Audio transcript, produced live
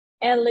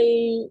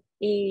Ellie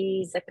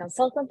is a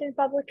consultant in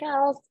public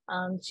health,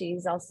 and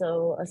she's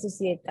also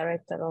Associate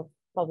Director of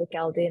Public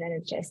Health in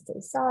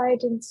NHS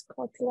Side in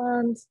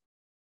Scotland.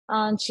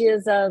 And she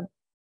has a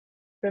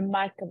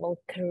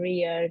remarkable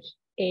career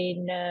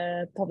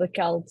in public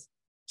health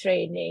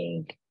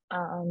training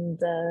and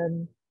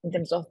in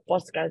terms of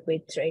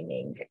postgraduate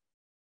training,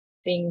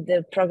 being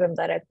the program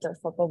director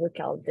for public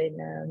health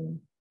in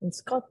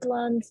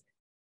Scotland,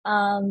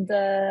 and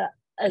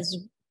as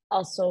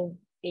also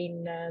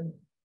in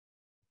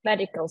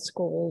medical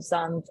schools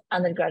and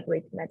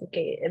undergraduate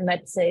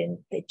medicine,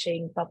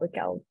 teaching public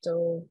health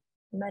to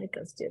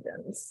medical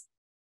students.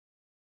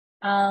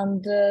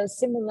 And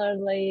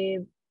similarly,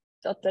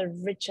 Dr.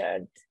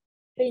 Richard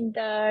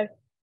Pinder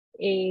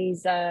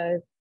is a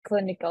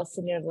clinical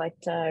senior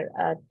lecturer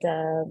at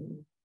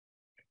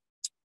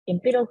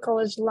Imperial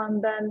College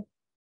London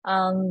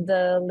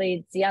and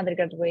leads the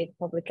undergraduate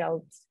public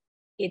health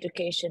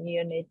education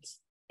unit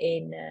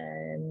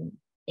in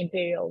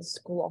Imperial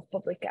School of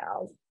Public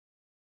Health.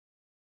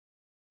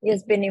 He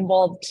has been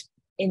involved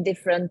in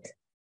different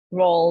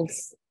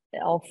roles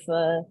of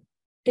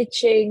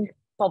teaching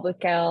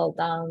public health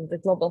and the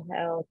global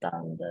health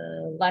and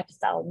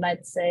lifestyle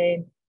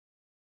medicine,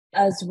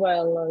 as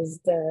well as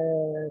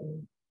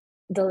the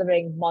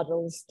delivering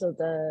models to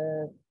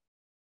the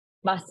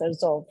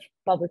Masters of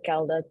Public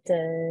Health at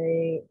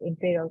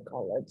Imperial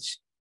College.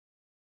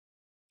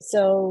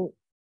 So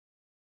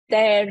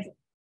their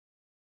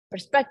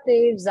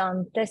perspectives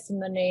and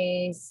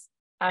testimonies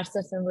are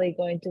certainly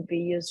going to be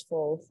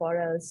useful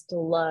for us to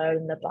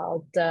learn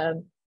about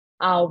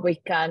how we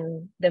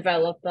can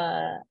develop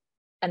a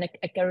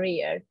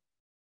career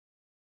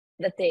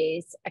that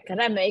is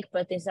academic,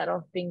 but instead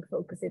of being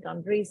focused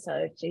on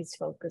research, is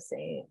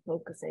focusing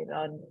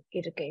on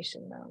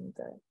education and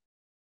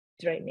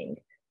training.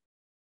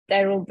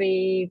 There will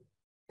be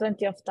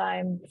plenty of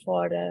time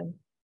for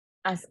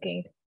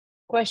asking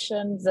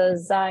questions,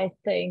 as I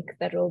think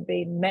there will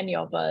be many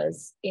of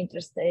us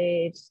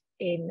interested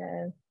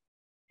in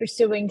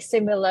pursuing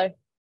similar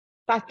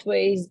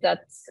pathways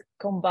that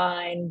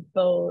combine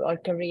both, or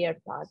career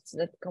paths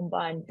that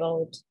combine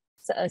both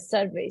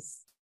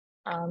service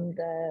and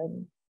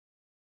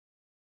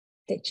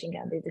teaching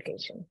and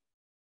education.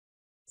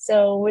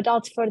 So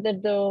without further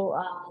ado,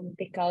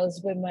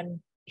 because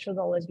women should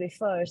always be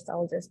first,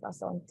 I'll just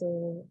pass on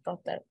to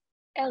Dr.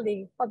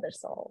 Ellie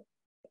Hothersall.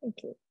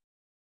 Thank you.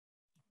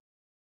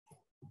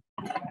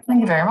 Thank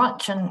you very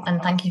much,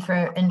 and thank you for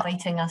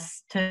inviting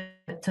us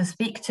to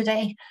speak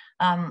today.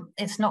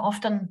 It's not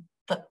often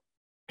that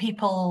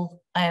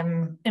people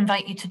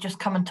invite you to just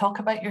come and talk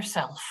about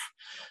yourself.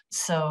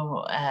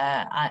 So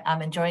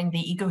I'm enjoying the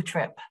ego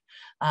trip,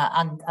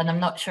 and I'm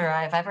not sure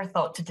I've ever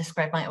thought to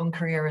describe my own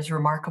career as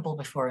remarkable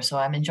before, so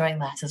I'm enjoying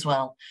that as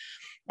well.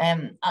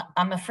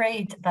 I'm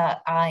afraid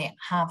that I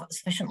have a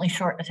sufficiently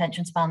short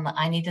attention span that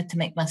I needed to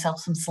make myself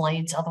some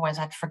slides, otherwise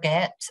I'd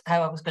forget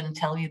how I was going to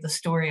tell you the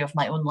story of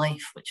my own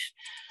life, which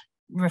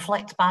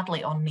reflects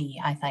badly on me,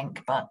 I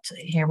think, but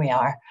here we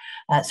are.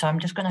 So I'm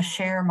just going to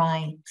share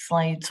my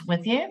slides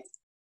with you.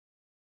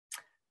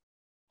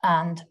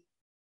 And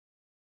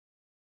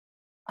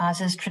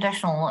as is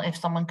traditional, if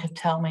someone could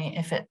tell me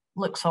if it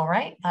looks all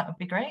right, that would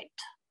be great.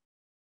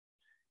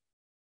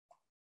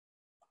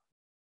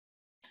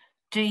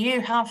 Do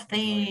you have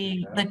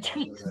the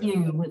cheat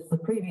view with the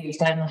previews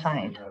down the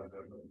side?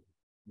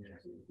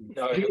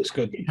 No, it looks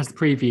good. It has the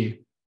preview.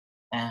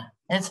 Yeah,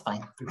 it's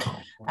fine.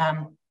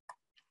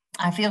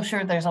 I feel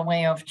sure there's a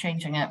way of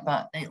changing it,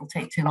 but it'll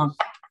take too long.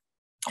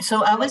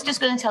 So I was just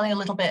going to tell you a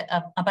little bit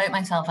about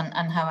myself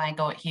and how I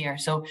got here.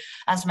 So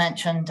as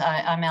mentioned,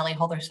 I'm Ellie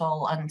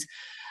Hothersall, and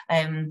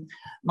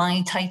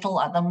my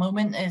title at the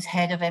moment is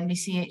Head of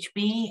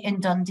MBCHB in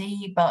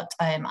Dundee, but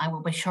I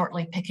will be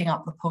shortly picking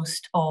up the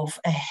post of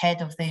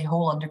Head of the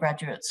whole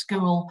undergraduate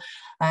school,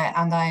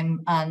 and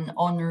I'm an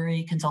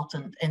honorary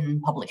consultant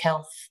in public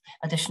health.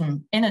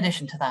 In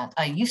addition to that,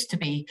 I used to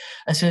be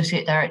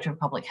Associate Director of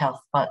Public Health,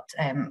 but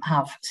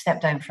have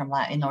stepped down from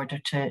that in order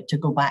to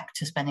go back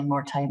to spending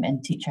more time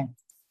in teaching.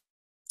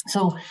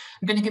 So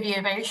I'm going to give you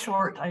a very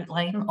short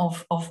outline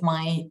of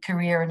my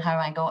career and how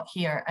I got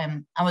here.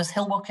 I was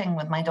hill walking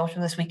with my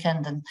daughter this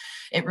weekend, and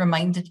it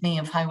reminded me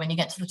of how when you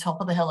get to the top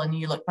of the hill and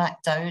you look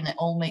back down, it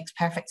all makes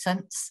perfect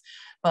sense.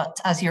 But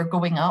as you're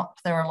going up,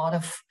 there are a lot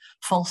of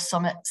false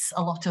summits,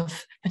 a lot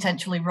of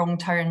potentially wrong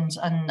turns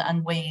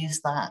and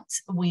ways that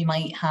we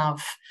might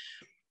have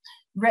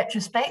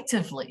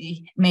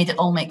retrospectively made it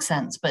all make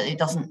sense, but it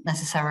doesn't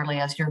necessarily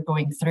as you're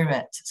going through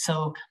it.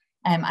 So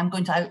I'm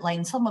going to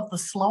outline some of the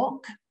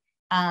slog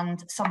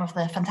and some of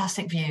the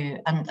fantastic view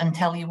and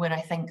tell you where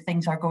I think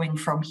things are going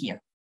from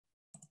here.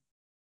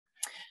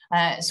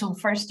 So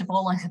first of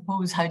all, I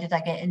suppose, how did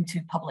I get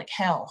into public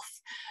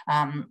health?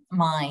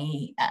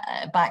 My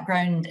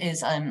background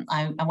is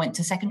I went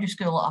to secondary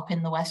school up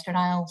in the Western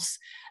Isles,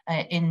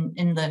 in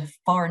the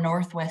far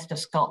northwest of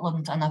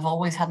Scotland, and I've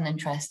always had an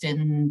interest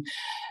in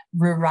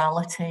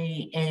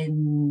rurality,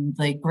 in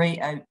the great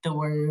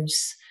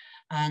outdoors,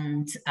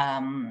 And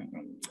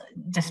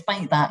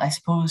despite that, I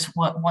suppose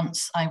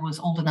once I was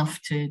old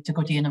enough to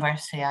go to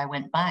university, I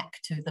went back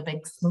to the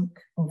big smoke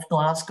of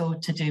Glasgow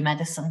to do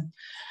medicine.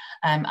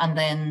 And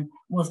then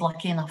was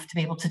lucky enough to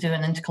be able to do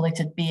an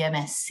intercalated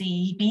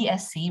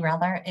BSc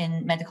rather,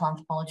 in medical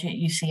anthropology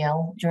at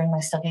UCL during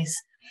my studies.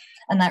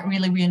 And that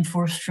really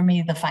reinforced for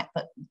me the fact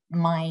that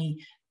my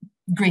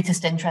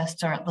greatest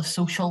interests are at the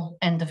social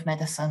end of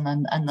medicine,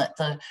 and that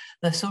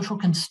the social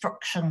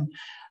construction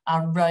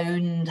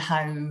around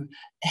how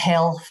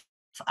health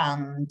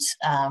and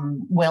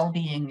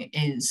well-being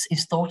is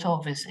thought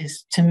of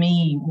is to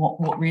me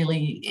what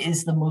really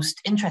is the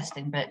most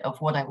interesting bit of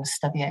what I was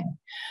studying.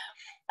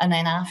 And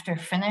then after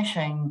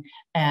finishing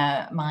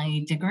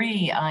my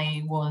degree,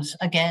 I was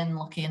again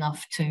lucky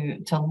enough to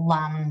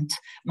land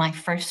my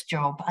first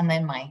job, and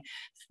then my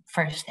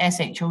first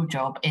SHO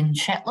job in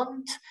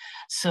Shetland.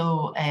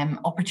 So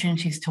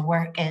opportunities to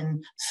work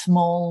in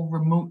small,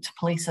 remote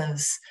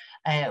places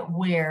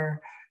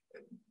where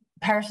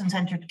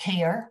person-centered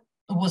care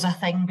was a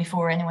thing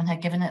before anyone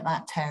had given it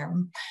that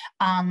term,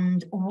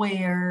 and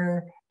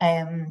where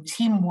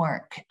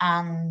teamwork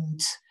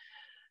and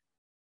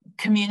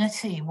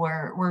community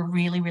were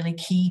really, really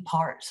key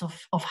parts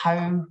of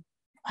how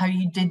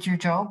you did your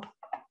job.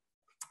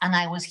 And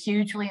I was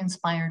hugely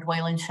inspired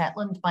while in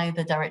Shetland by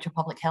the Director of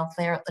Public Health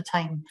there at the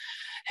time,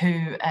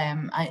 who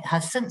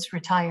has since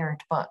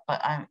retired, but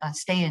I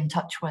stay in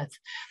touch with.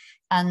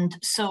 And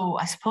so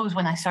I suppose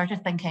when I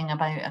started thinking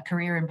about a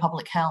career in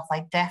public health,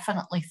 I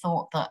definitely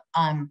thought that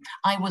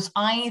I was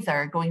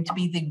either going to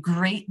be the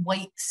great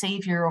white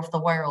savior of the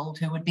world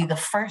who would be the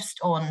first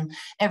on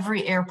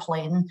every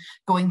airplane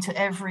going to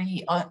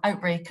every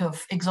outbreak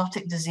of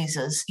exotic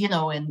diseases, you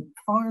know, in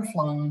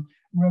far-flung,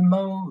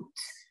 remote,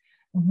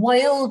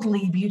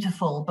 wildly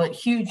beautiful, but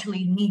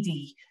hugely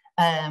needy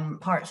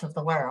parts of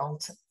the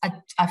world.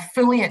 I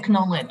fully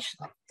acknowledge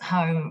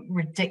how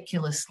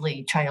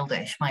ridiculously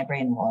childish my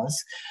brain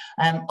was.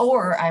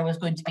 Or I was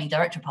going to be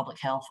Director of Public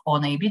Health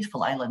on a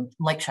beautiful island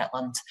like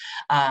Shetland.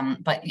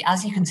 But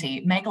as you can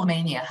see,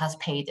 megalomania has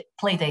played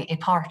a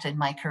part in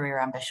my career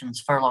ambitions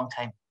for a long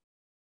time.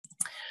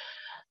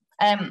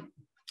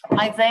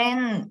 I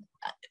then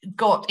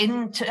got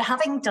into,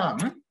 having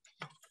done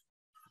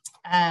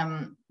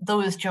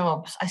those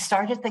jobs, I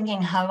started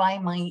thinking how I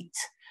might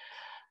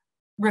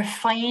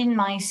refine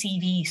my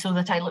CV so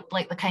that I looked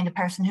like the kind of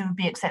person who would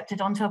be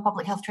accepted onto a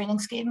public health training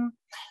scheme.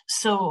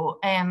 So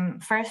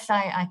first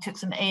I took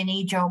some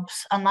A&E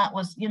jobs, and that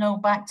was, you know,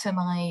 back to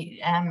my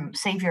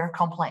saviour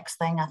complex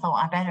thing. I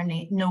thought I better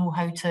know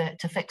how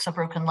to fix a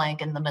broken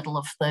leg in the middle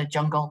of the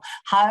jungle.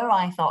 How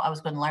I thought I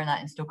was going to learn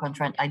that in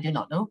Stoke-on-Trent, I do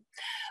not know,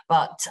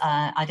 but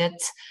I did.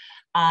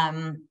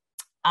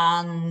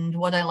 And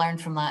what I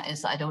learned from that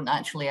is that I don't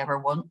actually ever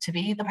want to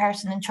be the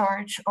person in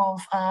charge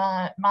of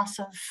a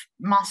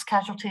mass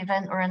casualty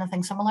event or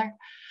anything similar.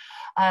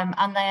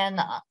 And then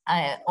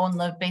on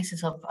the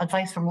basis of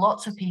advice from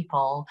lots of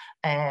people,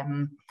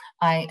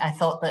 I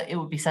thought that it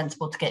would be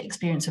sensible to get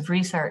experience of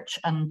research,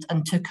 and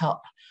took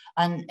up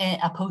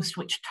a post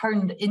which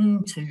turned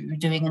into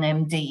doing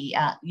an MD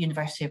at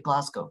University of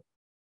Glasgow.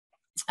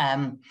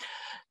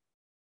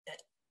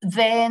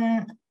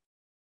 Then,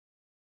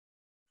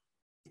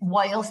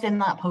 whilst in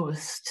that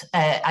post,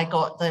 I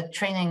got the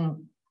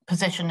training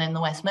position in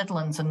the West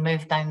Midlands and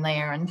moved down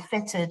there and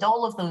fitted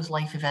all of those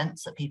life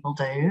events that people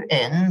do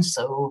in.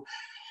 So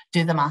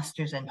do the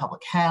Masters in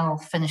Public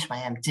Health, finish my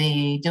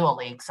MD, do all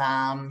the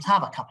exams,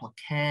 have a couple of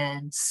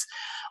kids,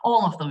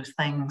 all of those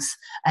things.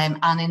 And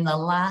in the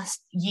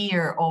last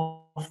year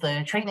of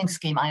the training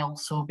scheme, I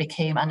also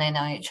became an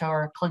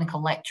NIHR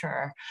clinical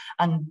lecturer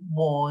and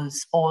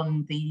was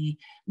on the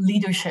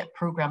leadership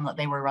program that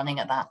they were running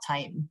at that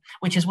time,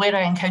 which is where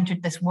I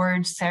encountered this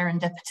word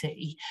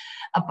serendipity.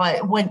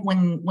 But when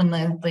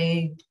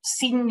the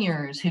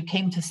seniors who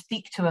came to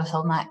speak to us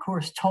on that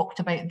course talked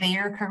about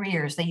their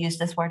careers, they used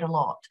this word a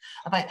lot,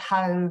 about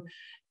how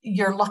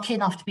you're lucky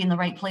enough to be in the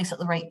right place at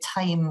the right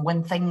time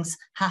when things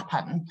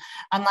happen.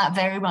 And that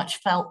very much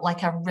felt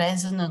like a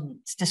resonant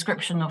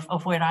description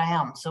of where I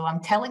am. So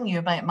I'm telling you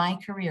about my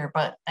career,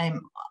 but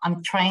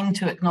I'm trying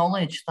to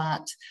acknowledge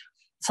that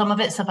some of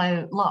it's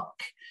about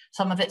luck,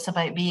 some of it's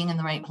about being in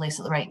the right place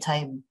at the right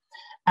time.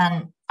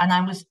 And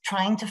I was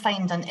trying to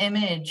find an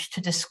image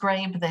to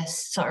describe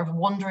this sort of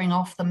wandering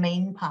off the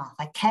main path.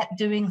 I kept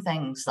doing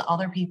things that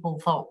other people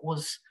thought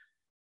was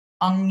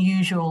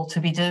unusual to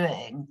be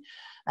doing.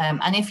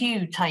 And if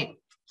you type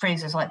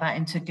phrases like that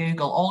into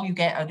Google, all you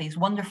get are these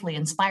wonderfully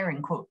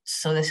inspiring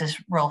quotes. So this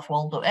is Ralph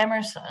Waldo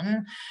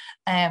Emerson.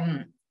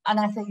 And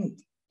I think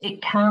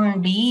it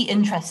can be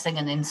interesting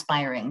and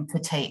inspiring to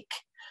take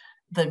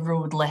the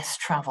road less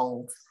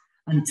traveled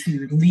and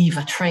to leave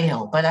a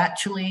trail, but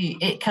actually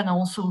it can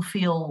also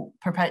feel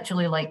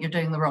perpetually like you're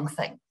doing the wrong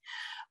thing,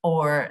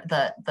 or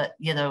that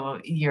you know,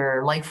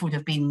 your life would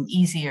have been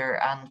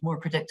easier and more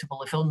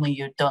predictable if only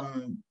you'd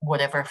done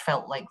whatever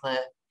felt like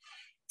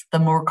the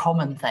more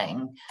common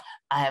thing.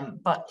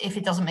 But if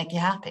it doesn't make you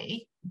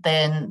happy,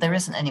 then there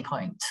isn't any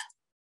point.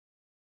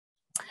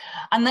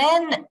 And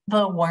then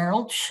the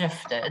world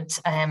shifted.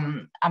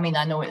 I mean,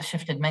 I know it's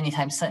shifted many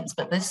times since,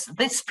 but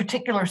this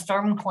particular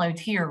storm cloud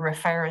here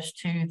refers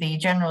to the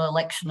general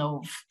election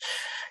of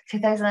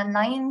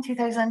 2009,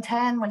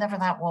 2010, whenever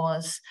that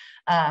was,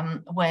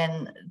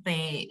 when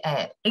the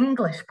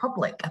English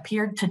public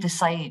appeared to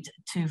decide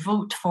to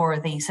vote for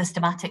the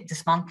systematic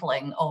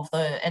dismantling of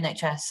the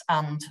NHS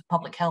and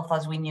public health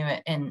as we knew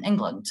it in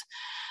England.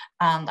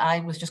 And I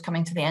was just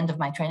coming to the end of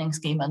my training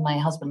scheme, and my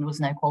husband was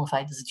now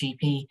qualified as a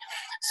GP.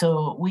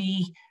 So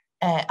we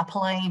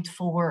applied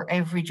for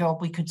every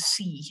job we could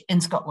see in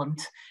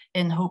Scotland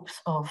in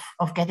hopes of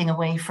getting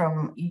away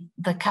from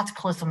the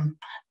cataclysm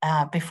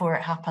before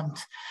it happened,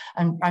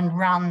 and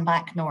ran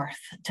back north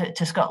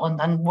to Scotland.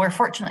 And we're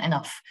fortunate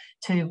enough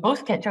to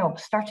both get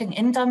jobs starting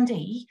in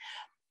Dundee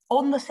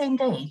on the same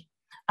day,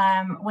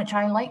 which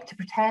I like to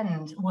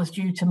pretend was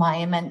due to my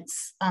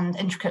immense and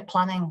intricate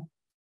planning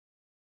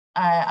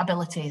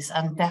abilities,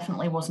 and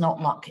definitely was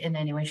not luck in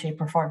any way, shape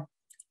or form.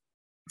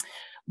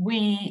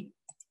 When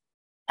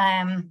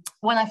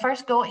I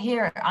first got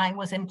here, I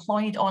was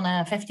employed on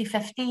a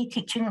 50-50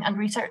 teaching and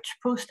research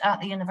post at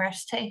the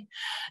university,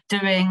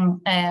 doing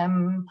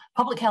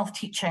public health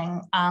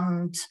teaching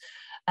and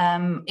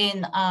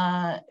in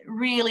a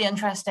really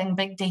interesting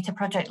big data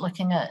project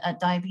looking at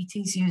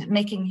diabetes,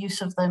 making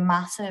use of the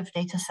massive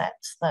data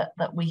sets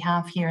that we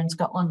have here in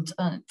Scotland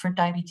for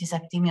diabetes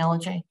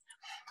epidemiology.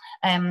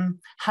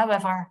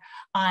 However,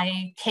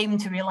 I came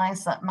to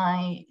realize that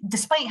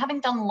despite having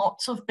done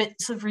lots of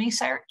bits of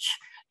research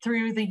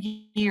through the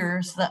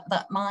years,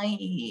 that my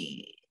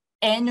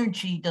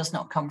energy does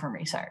not come from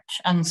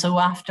research. And so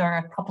after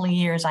a couple of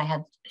years, I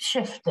had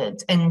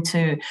shifted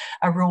into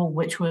a role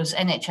which was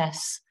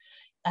NHS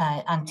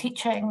and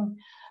teaching.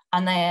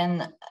 And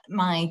then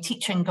my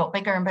teaching got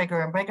bigger and bigger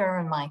and bigger,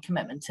 and my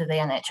commitment to the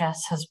NHS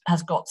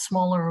has got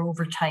smaller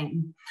over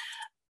time.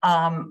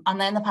 And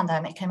then the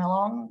pandemic came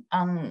along,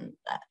 and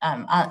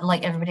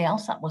like everybody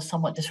else, that was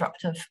somewhat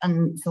disruptive.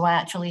 And so I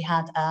actually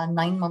had a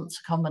 9-month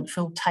secondment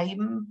full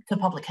time to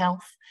public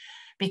health,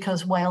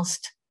 because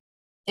whilst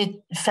it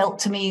felt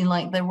to me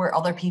like there were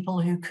other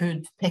people who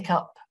could pick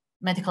up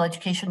medical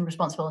education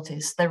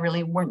responsibilities, there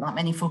really weren't that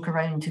many folk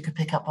around who could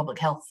pick up public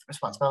health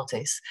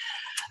responsibilities.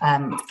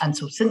 And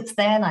so since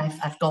then,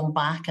 I've gone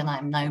back, and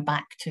I'm now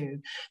back to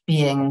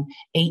being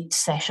 8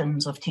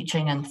 sessions of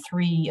teaching and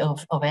 3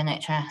 of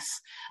NHS,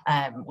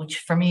 which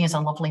for me is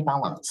a lovely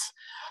balance.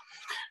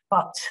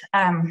 But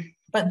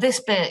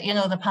this bit, you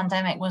know, the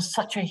pandemic was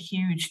such a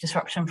huge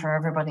disruption for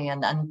everybody,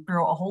 and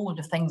brought a whole load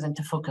of things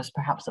into focus,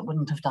 perhaps it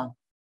wouldn't have done.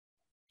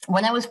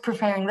 When I was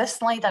preparing this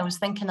slide, I was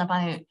thinking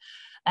about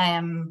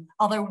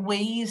other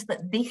ways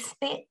that this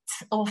bit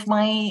of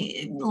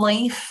my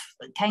life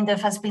kind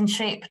of has been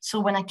shaped.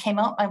 So when I came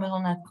up, I was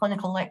on a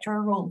clinical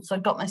lecturer role, so I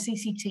got my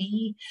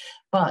CCT,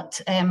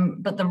 but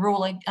the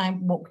role I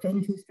walked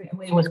into straight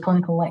away was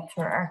clinical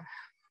lecturer.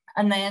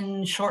 And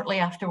then shortly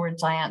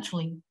afterwards, I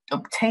actually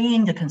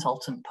obtained a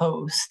consultant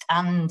post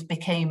and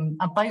became,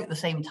 about the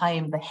same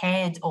time, the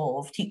head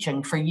of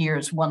teaching for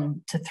years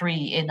 1 to 3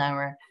 in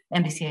our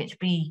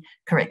MBCHB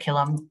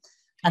curriculum.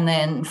 And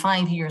then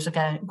 5 years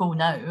ago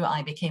now,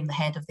 I became the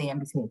head of the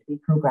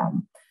MBCHB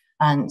programme.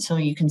 And so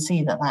you can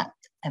see that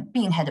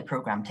being head of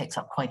programme takes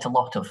up quite a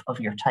lot of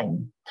your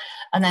time.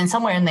 And then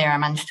somewhere in there, I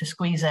managed to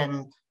squeeze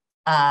in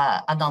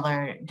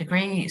another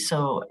degree.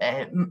 So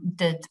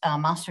did a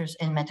master's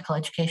in medical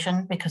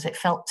education, because it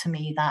felt to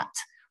me that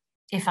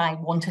if I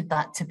wanted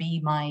that to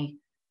be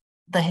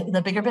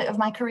the bigger bit of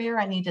my career,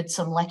 I needed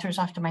some letters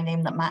after my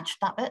name that matched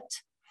that bit.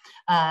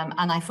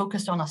 And I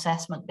focused on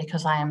assessment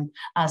because I am,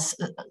 as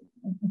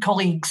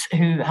colleagues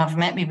who have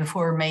met me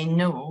before may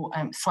know,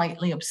 I'm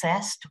slightly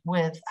obsessed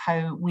with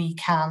how we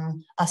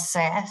can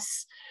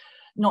assess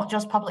not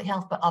just public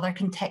health, but other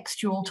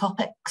contextual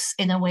topics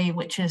in a way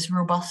which is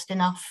robust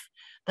enough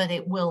that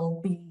it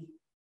will be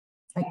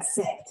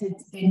accepted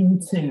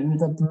into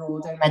the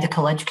broader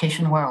medical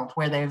education world,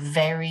 where they're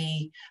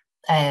very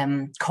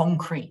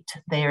concrete.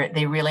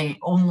 They really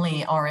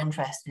only are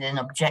interested in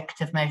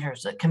objective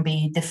measures that can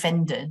be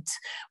defended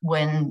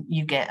when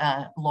you get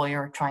a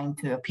lawyer trying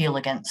to appeal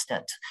against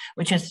it,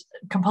 which is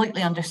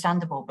completely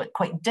understandable, but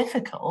quite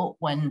difficult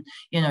when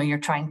you're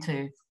trying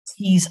to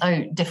tease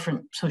out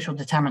different social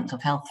determinants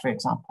of health, for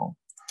example.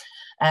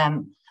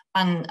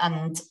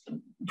 And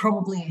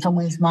probably in some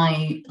ways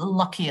my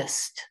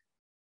luckiest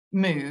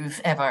move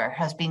ever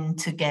has been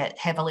to get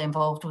heavily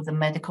involved with the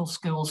Medical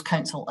Schools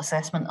Council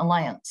Assessment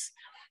Alliance.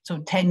 So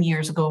 10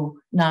 years ago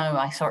now,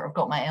 I sort of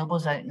got my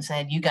elbows out and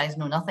said, you guys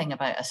know nothing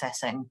about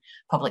assessing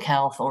public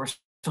health or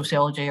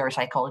sociology or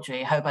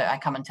psychology. How about I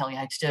come and tell you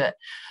how to do it?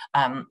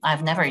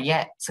 I've never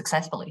yet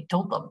successfully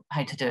told them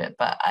how to do it,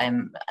 but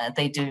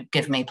they do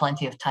give me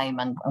plenty of time,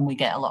 and we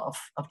get a lot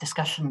of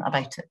discussion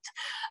about it.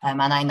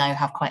 And I now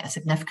have quite a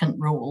significant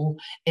role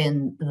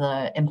in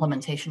the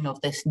implementation of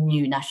this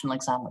new national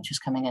exam, which is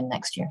coming in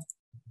next year.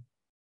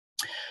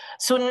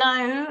 So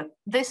now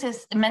this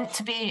is meant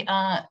to be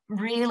a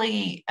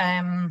really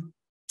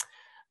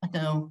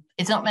No,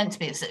 it's not meant to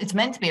be. It's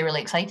meant to be a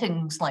really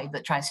exciting slide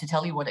that tries to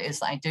tell you what it is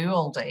that I do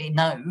all day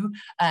now,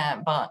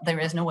 but there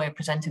is no way of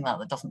presenting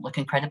that doesn't look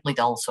incredibly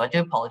dull, so I do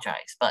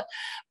apologise. But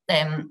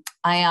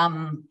I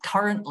am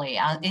currently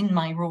in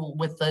my role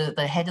with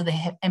the head of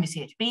the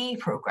MBCHB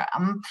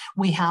programme.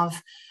 We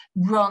have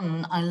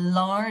run a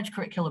large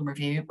curriculum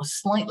review. It was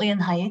slightly in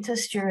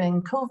hiatus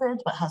during COVID,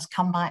 but has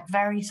come back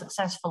very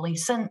successfully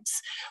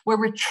since, where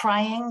we're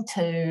trying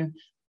to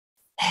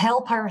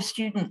help our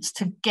students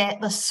to get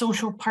the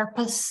social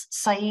purpose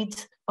side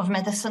of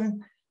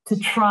medicine, to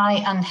try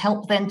and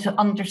help them to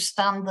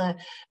understand the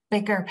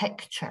bigger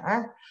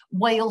picture,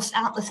 whilst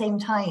at the same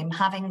time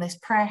having this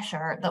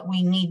pressure that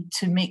we need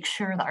to make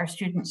sure that our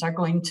students are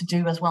going to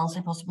do as well as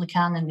they possibly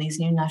can in these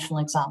new national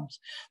exams.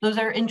 Those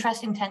are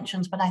interesting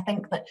tensions, but I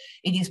think that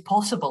it is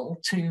possible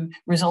to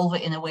resolve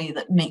it in a way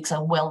that makes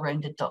a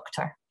well-rounded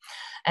doctor.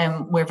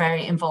 We're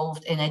very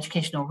involved in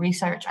educational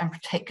research. I'm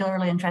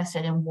particularly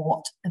interested in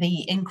what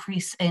the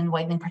increase in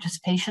widening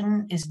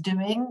participation is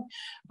doing,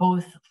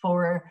 both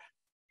for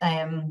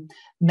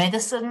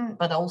medicine,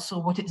 but also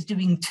what it's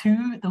doing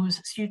to those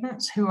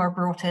students who are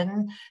brought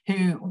in,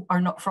 who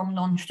are not from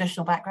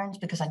non-traditional backgrounds,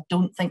 because I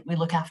don't think we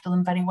look after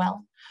them very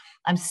well.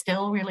 I'm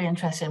still really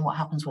interested in what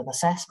happens with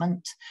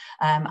assessment.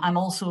 I'm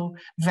also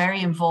very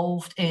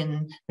involved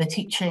in the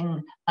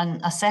teaching and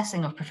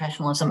assessing of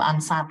professionalism,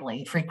 and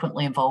sadly,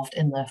 frequently involved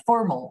in the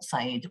formal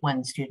side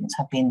when students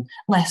have been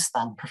less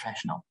than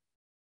professional.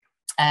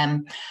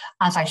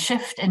 As I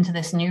shift into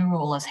this new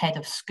role as head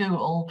of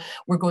school,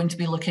 we're going to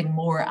be looking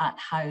more at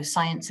how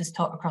science is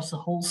taught across the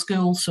whole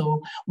school.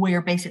 So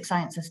where basic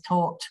science is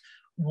taught,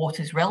 what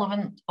is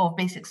relevant of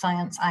basic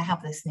science. I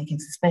have this sneaking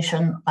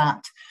suspicion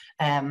that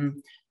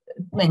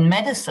in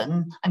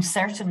medicine, I'm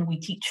certain we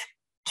teach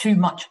too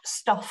much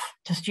stuff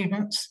to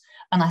students,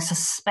 and I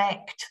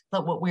suspect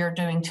that what we're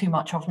doing too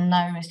much of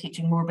now is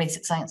teaching more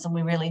basic science than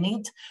we really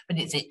need, but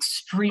it's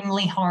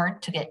extremely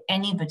hard to get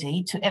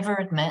anybody to ever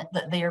admit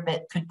that their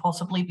bit could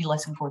possibly be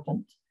less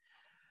important.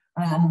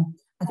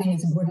 I think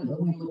it's important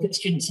that we look at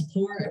student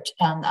support,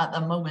 and at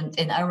the moment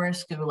in our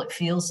school, it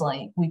feels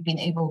like we've been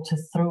able to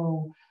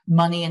throw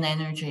money and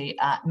energy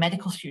at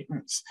medical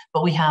students,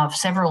 but we have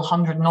several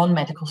hundred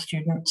non-medical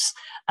students,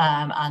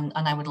 and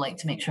I would like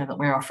to make sure that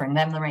we're offering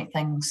them the right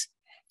things.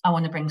 I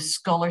want to bring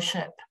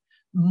scholarship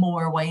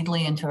more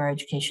widely into our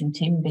education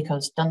team,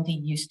 because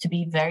Dundee used to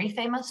be very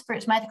famous for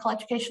its medical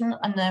education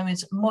and now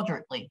is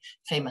moderately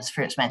famous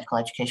for its medical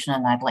education,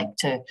 and I'd like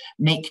to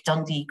make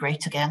Dundee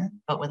great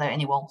again, but without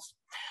any walls.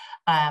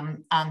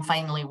 And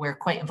finally, we're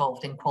quite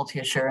involved in quality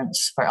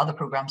assurance for other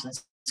programs in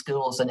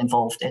schools, and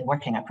involved in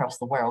working across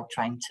the world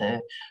trying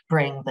to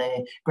bring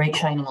the great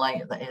shining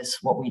light that is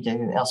what we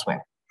do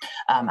elsewhere.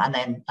 And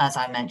then, as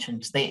I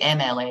mentioned, the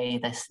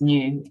MLA, this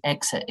new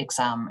exit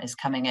exam, is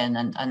coming in,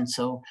 and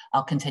so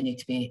I'll continue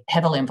to be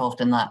heavily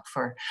involved in that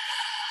for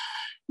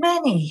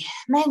many,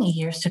 many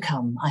years to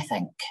come, I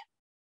think.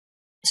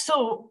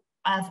 So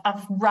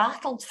I've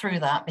rattled through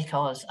that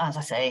because, as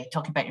I say,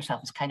 talking about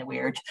yourself is kind of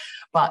weird,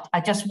 but I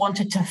just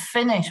wanted to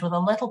finish with a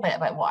little bit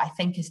about what I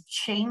think is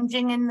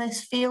changing in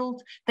this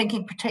field,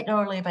 thinking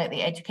particularly about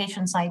the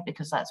education side,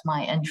 because that's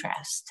my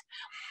interest.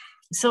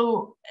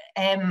 So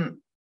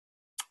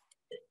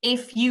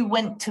if you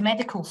went to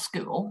medical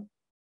school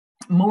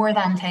more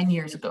than 10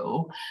 years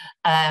ago,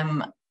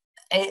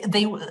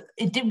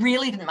 it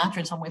really didn't matter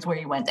in some ways where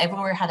you went.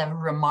 Everywhere had a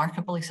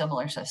remarkably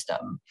similar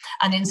system.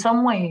 And in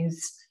some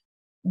ways,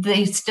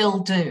 they still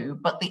do,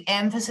 but the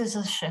emphasis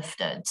has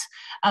shifted.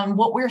 And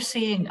what we're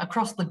seeing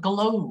across the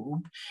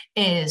globe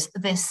is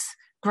this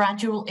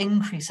gradual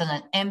increase in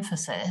an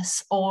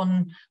emphasis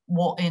on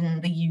what in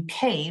the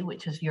UK,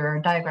 which is your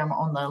diagram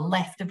on the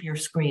left of your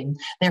screen,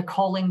 they're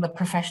calling the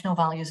professional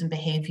values and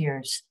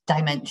behaviours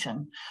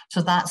dimension.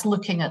 So that's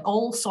looking at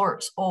all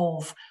sorts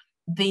of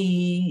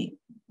the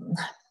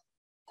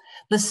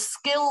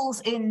skills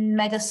in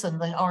medicine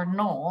that are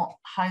not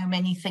how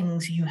many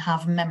things you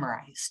have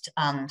memorized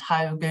and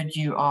how good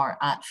you are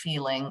at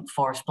feeling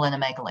for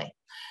splenomegaly.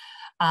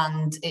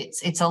 And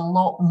it's a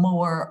lot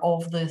more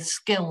of the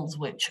skills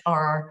which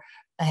are,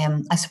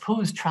 I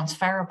suppose,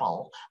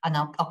 transferable. And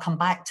I'll come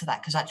back to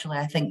that, because actually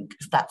I think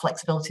that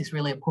flexibility is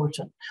really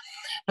important.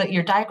 But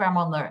your diagram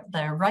on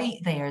the right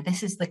there,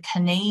 this is the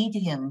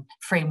Canadian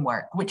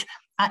framework, which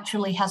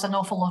actually has an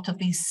awful lot of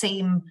these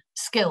same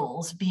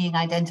skills being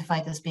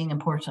identified as being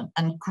important.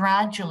 And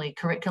gradually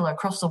curricula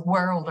across the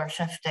world are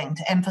shifting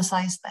to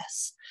emphasize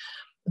this.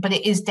 But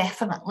it is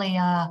definitely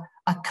a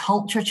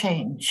culture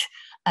change.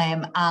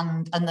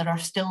 And there are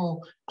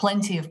still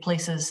plenty of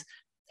places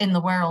in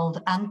the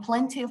world and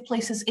plenty of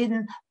places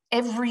in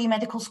every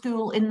medical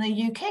school in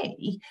the UK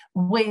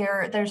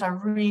where there's a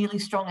really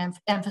strong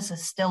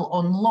emphasis still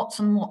on lots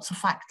and lots of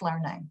fact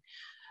learning.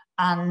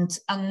 And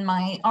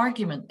my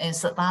argument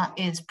is that that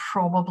is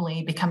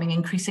probably becoming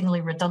increasingly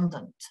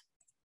redundant.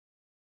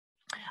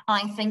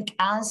 I think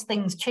as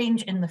things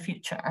change in the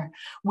future,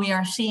 we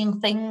are seeing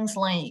things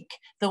like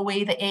the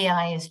way that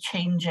AI is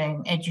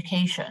changing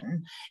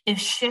education is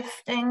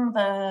shifting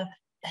the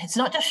it's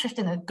not just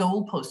shifting the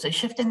goalposts, it's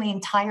shifting the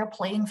entire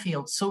playing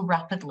field so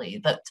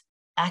rapidly that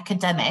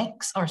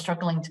academics are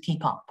struggling to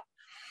keep up.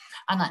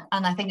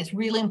 And I think it's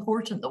really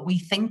important that we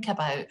think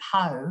about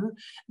how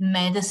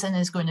medicine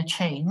is going to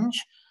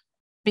change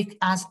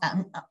as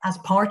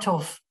part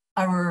of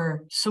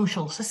our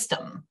social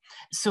system,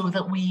 so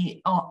that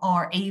we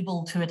are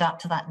able to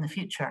adapt to that in the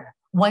future.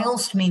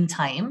 Whilst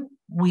meantime,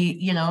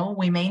 we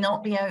may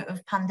not be out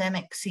of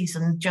pandemic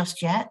season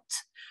just yet.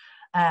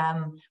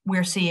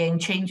 We're seeing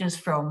changes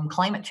from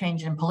climate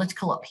change and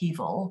political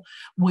upheaval,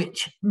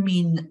 which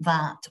mean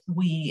that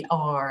we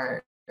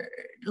are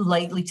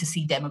likely to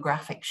see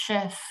demographic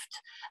shift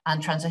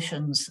and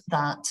transitions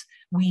that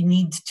we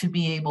need to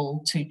be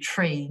able to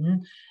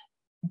train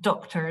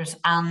doctors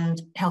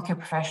and healthcare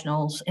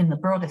professionals in the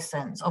broadest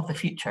sense of the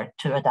future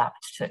to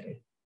adapt to.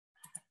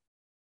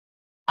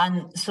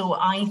 And so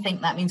I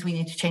think that means we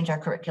need to change our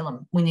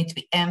curriculum. We need to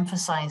be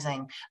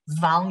emphasizing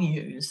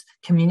values,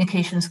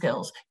 communication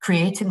skills,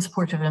 creating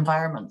supportive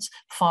environments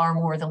far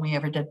more than we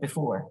ever did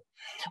before.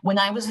 When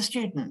I was a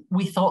student,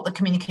 we thought that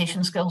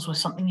communication skills was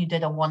something you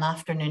did a one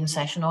afternoon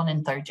session on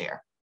in third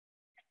year.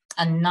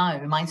 And now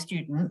my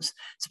students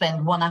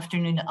spend one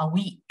afternoon a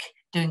week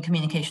doing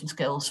communication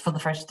skills for the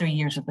first 3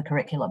 years of the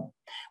curriculum.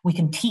 We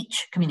can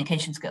teach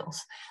communication skills.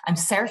 I'm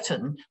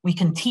certain we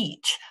can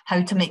teach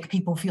how to make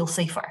people feel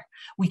safer.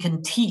 We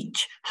can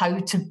teach how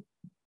to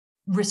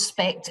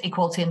respect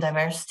equality and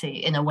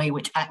diversity in a way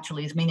which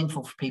actually is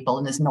meaningful for people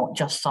and is not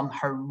just some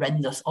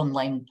horrendous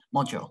online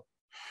module.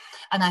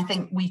 And I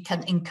think we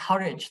can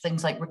encourage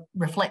things like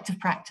reflective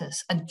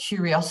practice and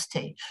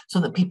curiosity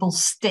so that people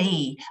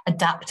stay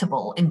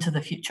adaptable into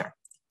the future.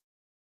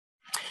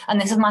 And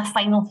this is my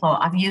final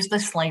thought. I've used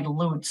this slide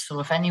loads, so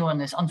if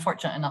anyone is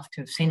unfortunate enough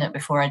to have seen it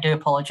before, I do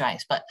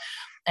apologise. But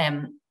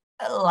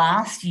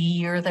last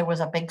year, there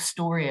was a big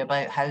story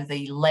about how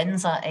the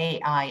Lensa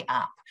AI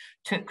app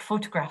took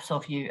photographs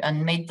of you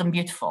and made them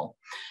beautiful.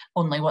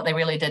 Only what they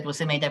really did was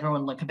they made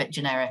everyone look a bit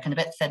generic and a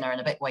bit thinner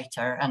and a bit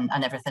whiter and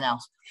everything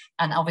else.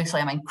 And obviously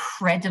I'm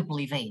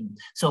incredibly vain.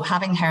 So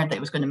having heard that it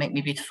was going to make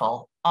me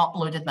beautiful,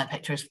 uploaded my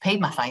pictures, paid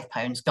my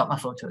 £5, got my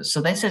photos.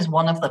 So this is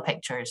one of the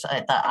pictures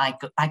that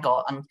I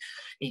got. And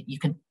you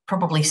can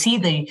probably see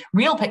the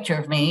real picture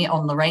of me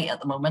on the right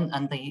at the moment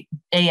and the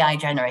AI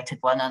generated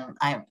one. And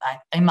I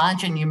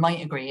imagine you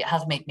might agree it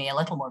has made me a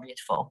little more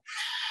beautiful.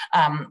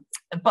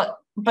 But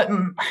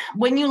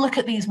when you look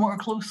at these more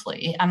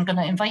closely, I'm going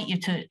to invite you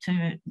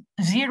to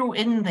zero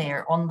in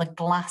there on the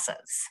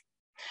glasses.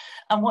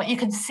 And what you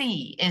can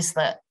see is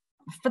that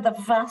for the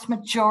vast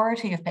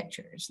majority of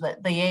pictures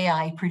that the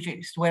AI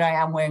produced where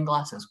I am wearing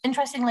glasses,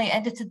 interestingly, I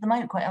edited them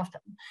out quite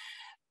often.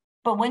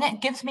 But when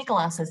it gives me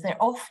glasses,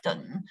 they're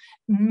often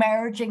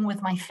merging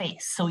with my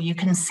face. So you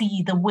can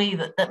see the way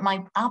that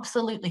my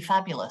absolutely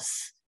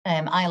fabulous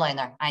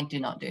eyeliner, I do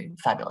not do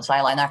fabulous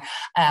eyeliner,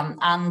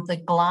 and the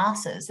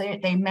glasses,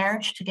 they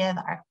merge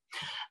together.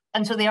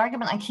 And so the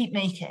argument I keep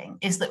making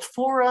is that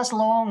for as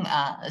long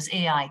as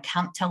AI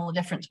can't tell the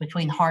difference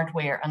between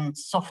hardware and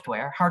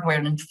software, hardware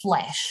and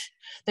flesh,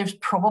 there's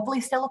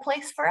probably still a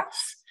place for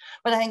us.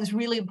 But I think it's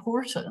really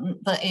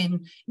important that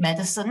in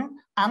medicine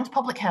and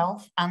public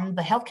health and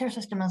the healthcare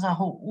system as a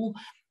whole,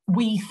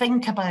 we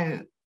think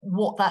about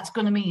what that's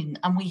going to mean,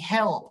 and we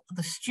help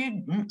the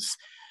students,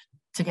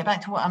 to get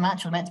back to what I'm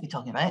actually meant to be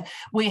talking about,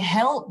 we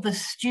help the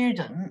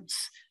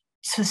students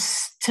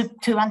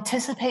to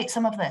anticipate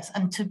some of this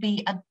and to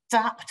be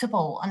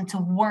adaptable and to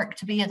work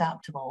to be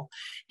adaptable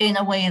in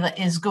a way that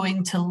is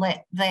going to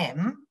let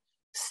them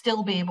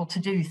still be able to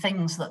do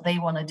things that they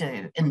want to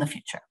do in the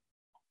future.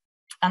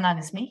 And that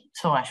is me,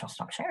 so I shall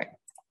stop sharing.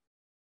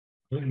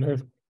 I don't know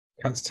if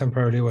that's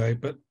temporarily away,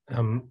 but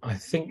I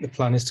think the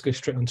plan is to go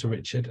straight on to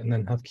Richard and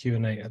then have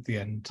Q&A at the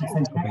end. That'll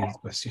be the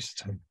best use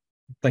of time.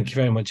 Thank you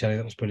very much, Ellie.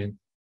 That was brilliant.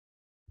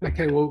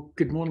 Okay, well,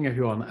 good morning,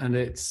 everyone. And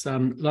it's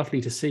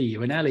lovely to see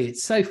you. And Ellie,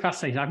 it's so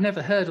fascinating. I've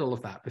never heard all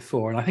of that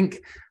before. And I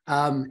think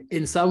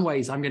in some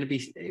ways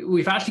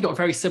we've actually got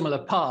very similar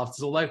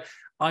paths, although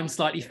I'm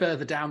slightly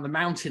further down the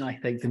mountain, I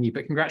think, than you.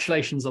 But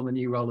congratulations on the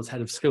new role as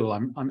head of school.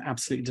 I'm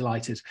absolutely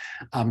delighted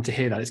to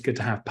hear that. It's good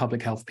to have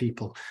public health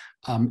people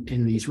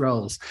in these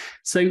roles.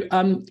 So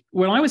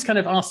when I was kind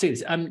of asked to do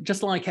this,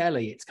 just like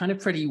Ellie, it's kind of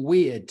pretty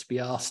weird to be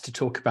asked to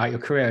talk about your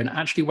career. And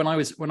actually, when I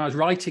was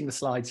writing the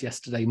slides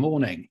yesterday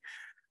morning,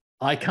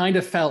 I kind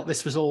of felt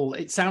this was all,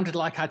 it sounded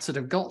like I'd sort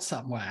of got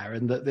somewhere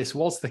and that this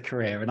was the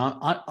career. And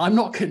I'm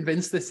not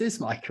convinced this is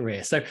my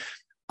career. So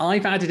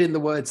I've added in the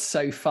words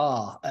 "so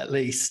far," at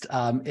least,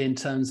 in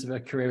terms of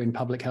a career in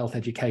public health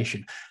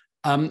education.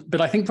 But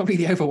I think probably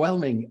the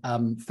overwhelming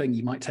thing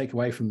you might take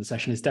away from the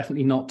session is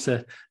definitely not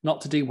to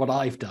do what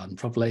I've done.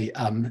 Probably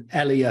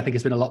Ellie, I think,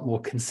 has been a lot more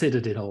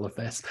considered in all of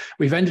this.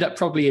 We've ended up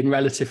probably in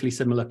relatively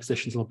similar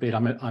positions, albeit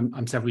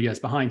I'm several years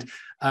behind.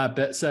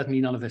 But certainly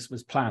none of this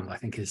was planned, I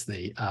think, is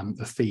the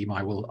theme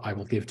I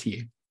will give to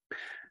you.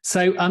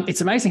 So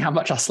it's amazing how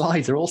much our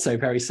slides are also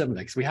very similar,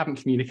 because we haven't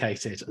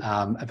communicated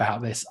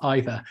about this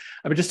either.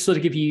 But just to sort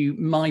of give you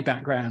my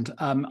background,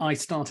 I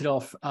started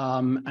off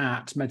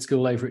at med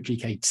school over at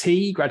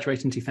GKT,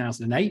 graduated in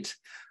 2008.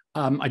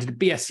 I did a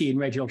BSc in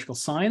radiological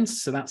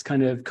science, so that's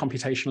kind of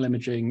computational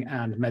imaging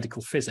and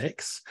medical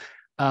physics.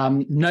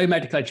 No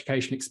medical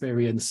education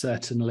experience,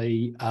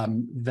 certainly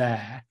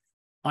there.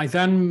 I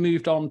then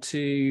moved on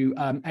to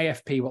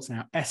AFP, what's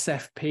now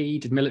SFP,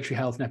 did military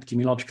health and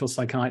epidemiological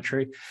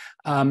psychiatry.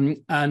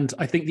 And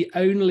I think the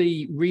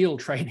only real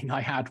training I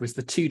had was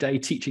the 2-day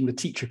teaching the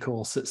teacher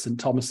course at St.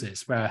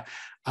 Thomas's, where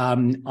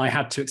I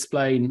had to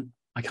explain,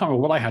 I can't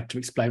remember what I had to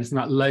explain, it was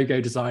about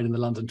logo design in the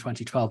London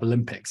 2012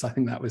 Olympics. I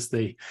think that was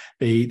the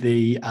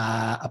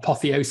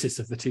apotheosis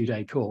of the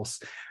 2-day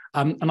course.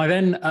 And I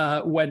then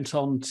went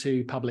on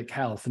to public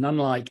health. And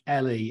unlike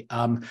Ellie,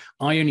 I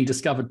only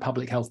discovered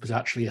public health was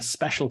actually a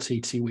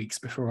specialty 2 weeks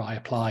before I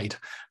applied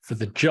for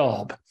the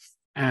job.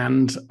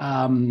 And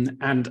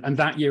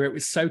that year it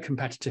was so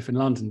competitive in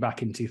London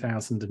back in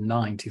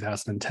 2009,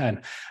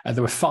 2010.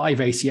 There were 5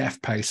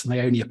 ACF posts and they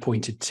only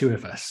appointed 2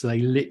 of us. So they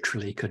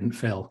literally couldn't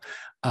fill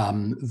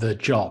the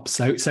job.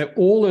 So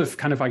all of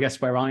kind of, I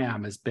guess, where I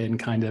am has been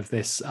kind of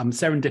this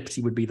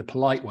serendipity would be the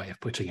polite way of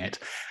putting it,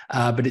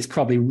 but it's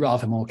probably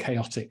rather more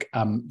chaotic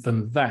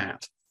than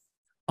that.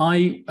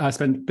 I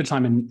spent a bit of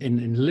time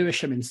in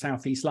Lewisham in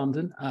southeast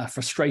London,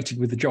 frustrated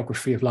with the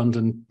geography of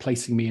London,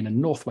 placing me in a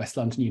northwest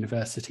London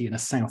university in a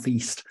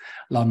southeast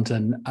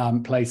London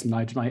place. And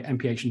I did my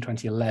MPH in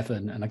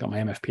 2011 and I got my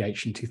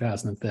MFPH in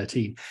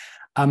 2013.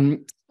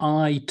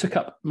 I took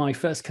up my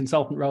first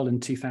consultant role in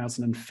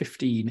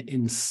 2015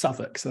 in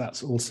Southwark, so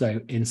that's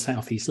also in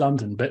southeast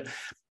London. But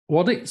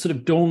what it sort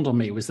of dawned on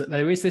me was that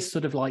there is this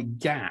sort of like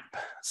gap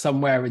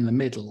somewhere in the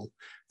middle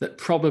that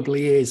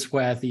probably is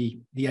where the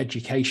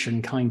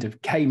education kind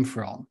of came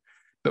from,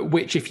 but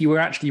which, if you were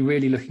actually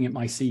really looking at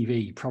my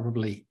CV,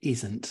 probably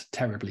isn't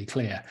terribly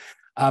clear.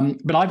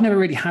 But I've never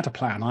really had a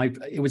plan.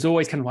 It was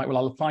always kind of like, well,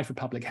 I'll apply for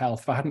public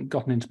health. If I hadn't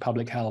gotten into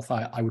public health,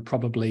 I would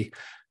probably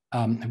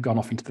have gone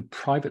off into the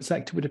private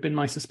sector, would have been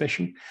my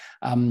suspicion.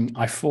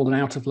 I've fallen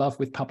out of love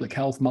with public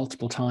health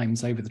multiple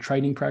times over the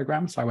training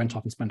program. So I went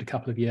off and spent a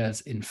couple of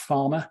years in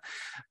pharma.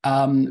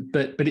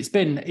 But it's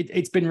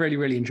been really,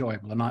 really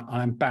enjoyable. And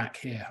I'm back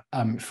here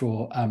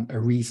for a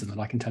reason that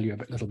I can tell you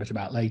a little bit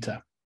about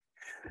later.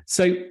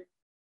 So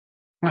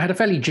I had a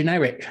fairly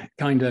generic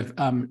kind of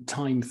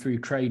time through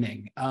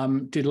training,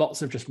 did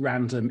lots of just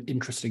random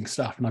interesting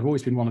stuff. And I've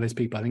always been one of those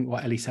people, I think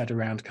what Ellie said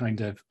around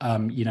kind of,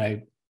 you know,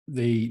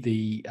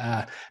 the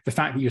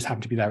fact that you just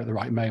happen to be there at the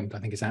right moment, I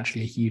think is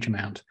actually a huge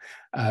amount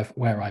of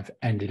where I've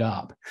ended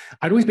up.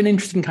 I'd always been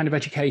interested in kind of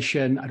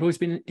education. I'd always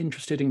been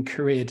interested in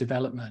career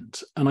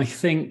development. And I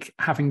think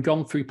having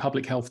gone through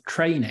public health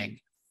training,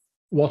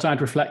 what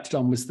I'd reflected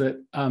on was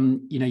that,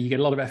 you know, you get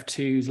a lot of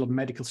F2s, a lot of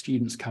medical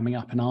students coming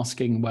up and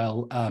asking,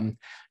 well,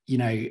 you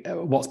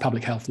know, what's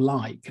public health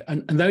like?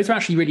 And those are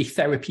actually really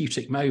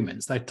therapeutic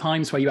moments. There are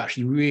times where you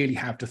actually really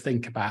have to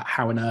think about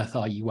how on earth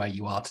are you where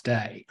you are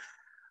today.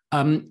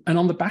 And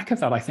on the back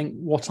of that, I think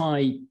what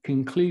I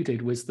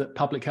concluded was that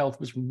public health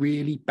was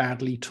really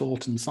badly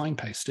taught and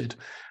signposted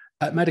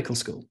at medical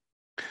school.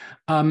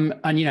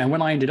 And, you know,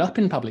 when I ended up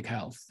in public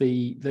health,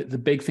 the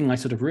big thing I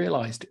sort of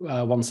realized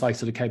once I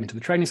sort of came into the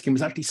training scheme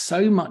was actually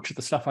so much of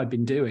the stuff I'd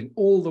been doing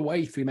all the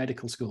way through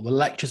medical school, the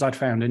lectures I'd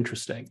found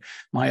interesting,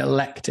 my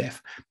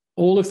elective,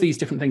 all of these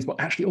different things, but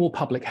actually all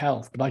public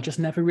health, but I just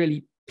never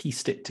really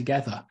pieced it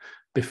together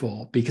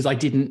before because I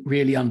didn't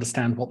really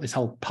understand what this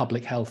whole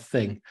public health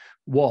thing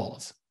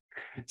was.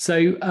 So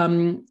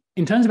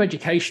in terms of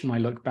education, I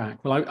look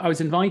back, well, I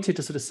was invited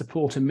to sort of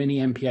support a mini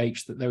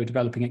MPH that they were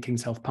developing at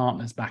King's Health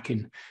Partners back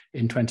in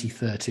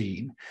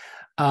 2013.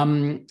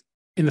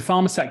 In the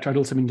pharma sector, I'd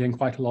also been doing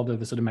quite a lot of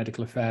the sort of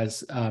medical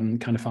affairs,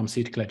 kind of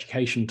pharmaceutical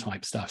education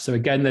type stuff. So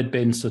again, there'd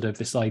been sort of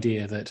this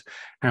idea that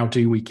how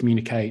do we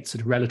communicate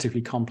sort of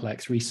relatively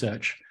complex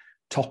research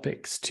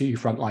topics to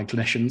frontline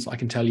clinicians? I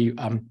can tell you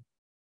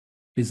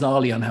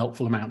bizarrely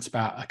unhelpful amounts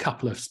about a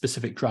couple of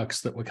specific drugs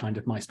that were kind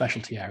of my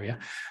specialty area,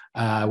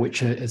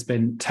 which has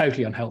been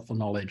totally unhelpful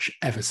knowledge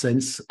ever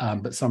since,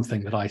 but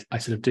something that I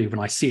sort of do when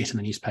I see it in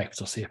the newspapers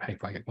or see a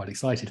paper, I get quite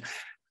excited.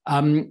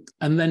 And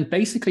then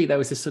basically there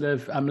was this sort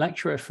of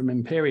lecturer from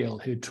Imperial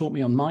who taught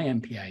me on my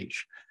MPH,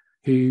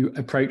 who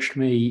approached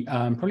me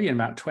probably in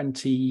about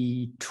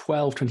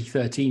 2012,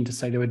 2013 to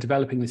say they were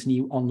developing this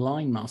new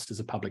online Masters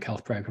of Public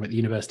Health program at the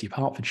University of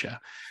Hertfordshire,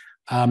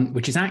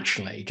 which is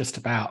actually just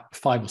about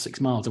 5 or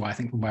 6 miles away, I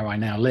think, from where I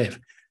now live.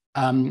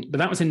 But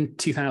that was in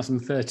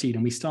 2013,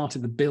 and we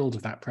started the build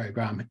of that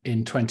program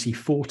in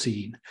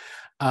 2014.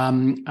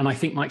 And I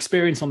think my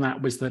experience on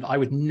that was that I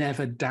would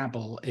never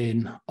dabble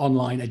in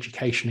online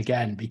education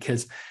again,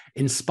 because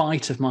in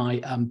spite of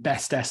my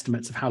best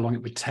estimates of how long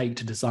it would take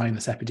to design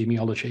this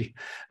epidemiology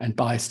and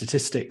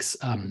biostatistics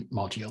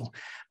module,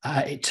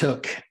 it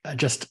took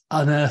just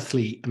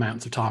unearthly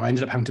amounts of time. I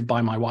ended up having to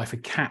buy my wife a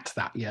cat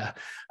that year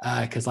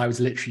because I was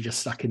literally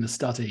just stuck in the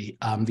study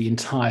the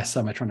entire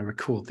summer trying to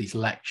record these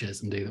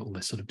lectures and do all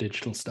this sort of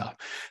digital stuff.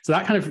 So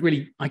that kind of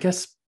really, I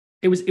guess,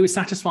 it was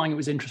satisfying, it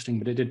was interesting,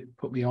 but it did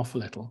put me off a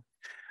little.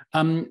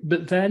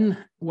 But then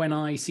when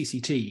I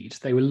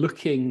CCT'd, they were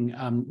looking,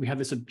 we had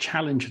this sort of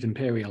challenge at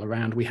Imperial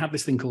around, we had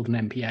this thing called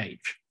an MPH.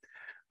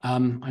 I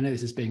know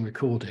this is being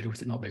recorded, or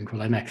is it not being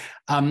recorded? I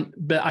know.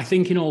 But I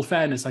think in all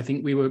fairness, I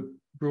think we were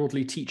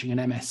broadly teaching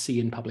an MSc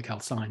in public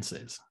health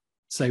sciences.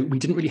 So we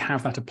didn't really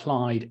have that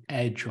applied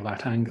edge or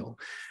that angle.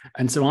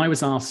 And so I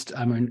was asked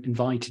and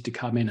invited to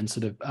come in and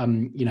sort of,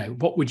 you know,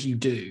 what would you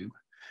do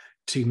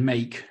to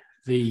make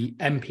the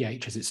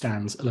MPH as it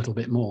stands a little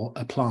bit more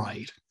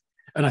applied?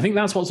 And I think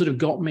that's what sort of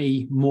got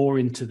me more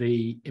into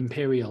the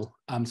Imperial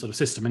sort of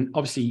system. And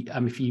obviously,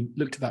 if you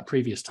looked at that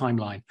previous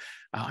timeline,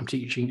 I'm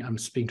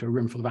speaking to a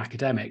room full of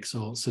academics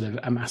or sort of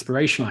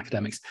aspirational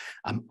academics.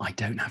 I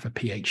don't have a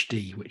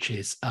PhD, which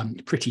is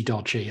pretty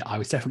dodgy. I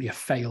was definitely a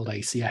failed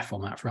ACF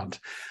on that front.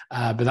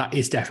 But that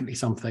is definitely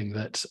something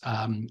that,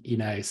 you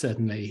know,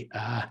 certainly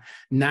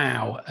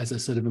now as a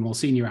sort of a more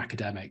senior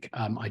academic,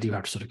 I do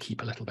have to sort of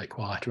keep a little bit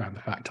quiet around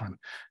the fact I'm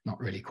not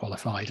really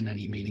qualified in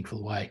any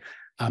meaningful way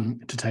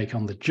to take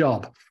on the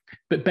job.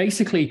 But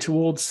basically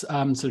towards sort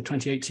of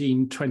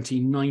 2018,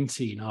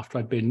 2019, after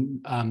I'd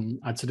been,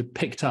 I'd sort of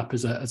picked up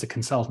as a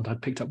consultant,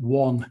 I'd picked up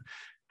one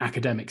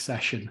academic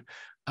session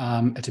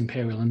at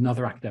Imperial,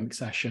 another academic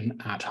session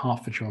at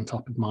Hertfordshire on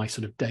top of my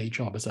sort of day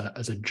job as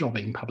a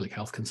jobbing public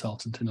health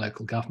consultant in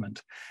local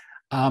government.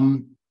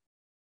 And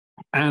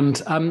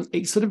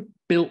it sort of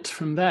built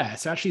from there.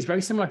 So actually it's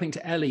very similar, I think,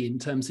 to Ellie in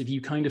terms of you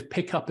kind of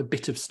pick up a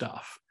bit of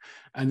stuff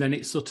and then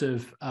it sort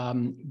of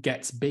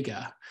gets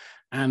bigger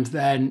and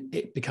then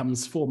it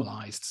becomes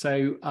formalized.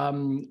 So,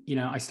 you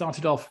know, I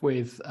started off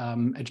with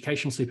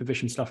educational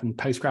supervision stuff in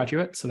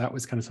postgraduate. So that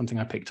was kind of something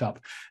I picked up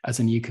as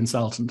a new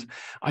consultant.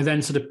 I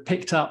then sort of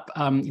picked up,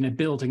 you know,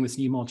 building this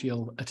new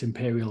module at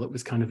Imperial that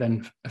was kind of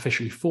then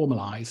officially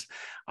formalized.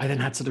 I then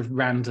had sort of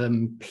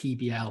random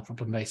PBL,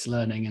 problem-based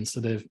learning, and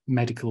sort of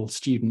medical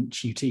student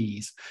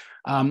tutees.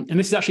 And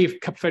this is actually a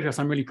couple of photographs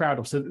I'm really proud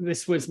of. So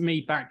this was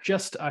me back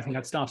just, I think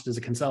I'd started as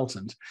a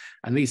consultant.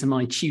 And these are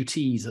my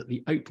tutees at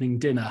the opening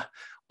dinner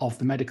of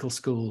the medical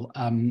school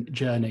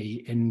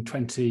journey in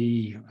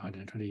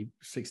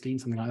 2016,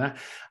 something like that.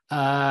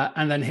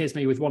 And then here's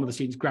me with one of the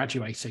students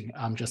graduating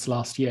just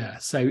last year.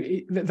 So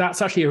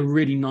that's actually a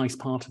really nice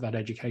part of that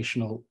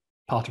educational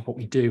part of what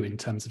we do in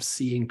terms of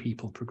seeing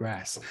people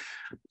progress.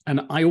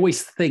 And I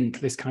always think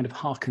this kind of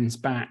harkens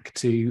back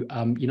to,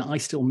 you know, I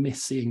still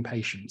miss seeing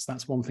patients.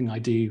 That's one thing I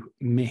do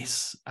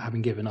miss,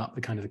 having given up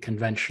the kind of the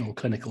conventional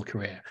clinical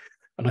career.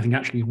 And I think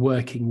actually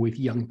working with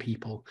young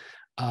people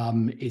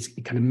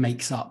it kind of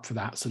makes up for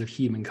that sort of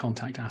human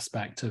contact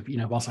aspect of, you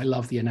know, whilst I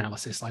love the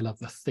analysis, I love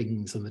the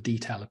things and the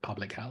detail of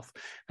public health,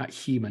 that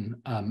human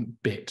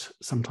bit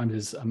sometimes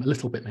is a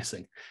little bit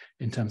missing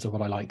in terms of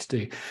what I like to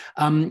do.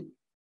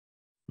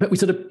 But we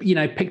sort of, you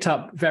know, picked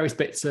up various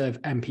bits of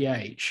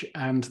MPH.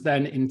 And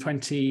then in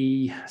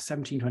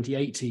 2017,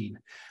 2018,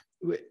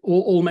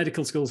 all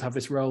medical schools have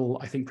this role,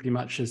 I think, pretty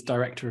much as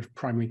director of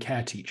primary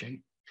care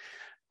teaching.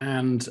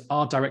 And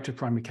our director of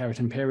primary care at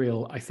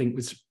Imperial, I think,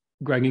 was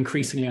growing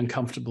increasingly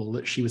uncomfortable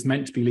that she was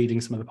meant to be leading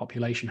some of the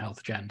population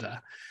health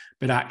agenda,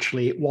 but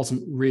actually it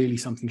wasn't really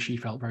something she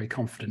felt very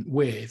confident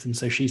with. And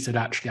so she said,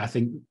 actually, I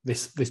think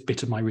this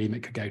bit of my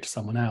remit could go to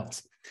someone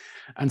else.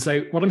 And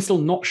so what I'm still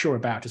not sure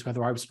about is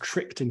whether I was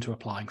tricked into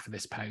applying for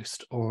this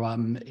post or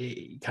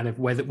kind of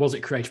whether, was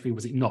it creatively,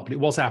 was it not? But it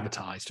was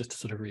advertised, just to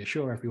sort of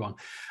reassure everyone.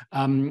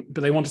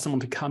 But they wanted someone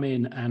to come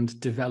in and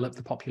develop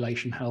the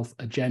population health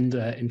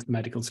agenda into the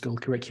medical school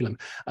curriculum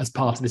as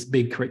part of this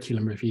big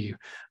curriculum review,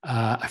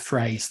 a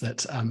phrase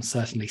that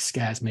certainly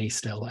scares me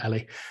still,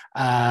 Ellie,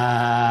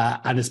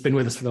 and has been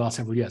with us for the last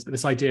several years. But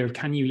this idea of,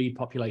 can you lead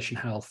population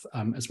health,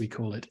 as we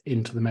call it,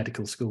 into the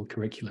medical school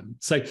curriculum?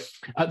 So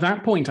at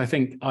that point, I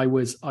think I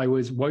was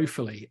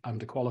woefully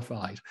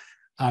underqualified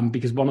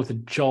because one of the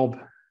job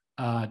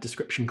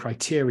description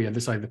criteria,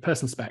 the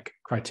person spec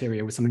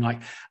criteria, was something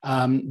like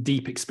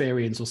deep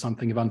experience or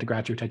something of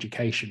undergraduate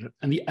education.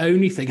 And the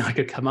only thing I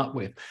could come up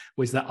with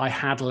was that I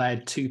had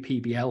led 2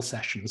 PBL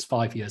sessions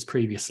 5 years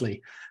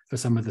previously for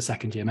some of the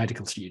second year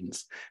medical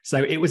students.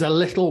 So it was a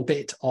little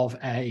bit of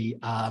a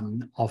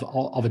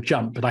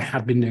jump, but I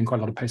had been doing quite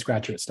a lot of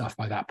postgraduate stuff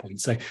by that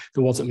point. So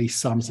there was at least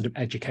some sort of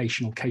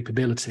educational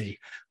capability,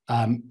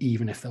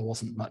 even if there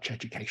wasn't much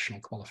educational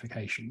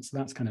qualification. So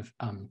that's kind of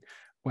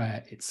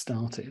where it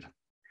started.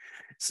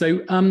 So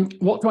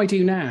what do I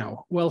do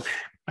now? Well,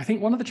 I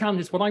think one of the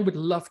challenges, what I would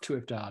love to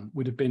have done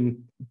would have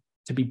been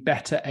to be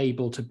better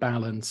able to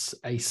balance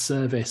a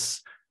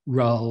service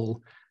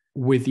role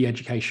with the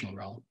educational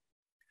role.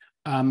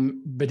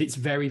 But it's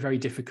very, very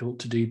difficult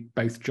to do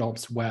both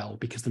jobs well,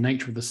 because the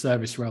nature of the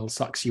service role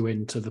sucks you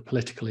into the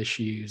political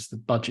issues, the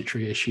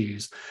budgetary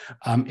issues.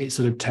 It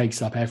sort of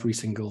takes up every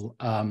single,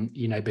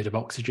 bit of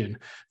oxygen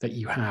that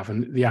you have,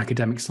 and the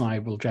academic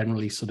side will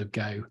generally sort of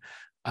go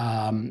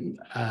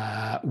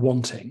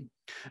wanting.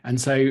 And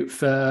so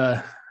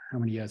for how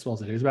many years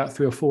was it? It was about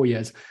 3 or 4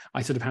 years.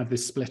 I sort of had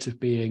this split of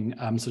being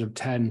sort of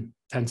 10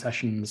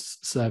 sessions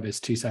service,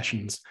 2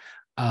 sessions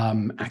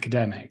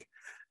academic.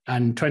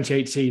 And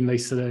 2018,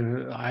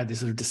 I had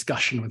this sort of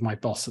discussion with my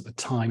boss at the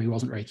time. He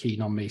wasn't very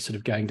keen on me sort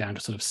of going down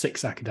to sort of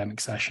 6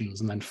 academic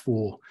sessions and then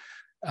 4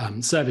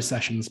 service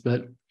sessions,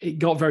 but it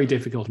got very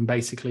difficult. And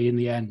basically in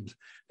the end,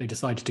 they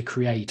decided to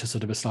create a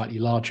sort of a slightly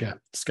larger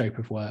scope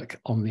of work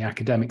on the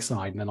academic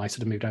side. And then I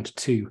sort of moved down to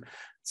 2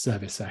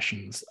 service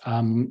sessions.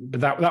 But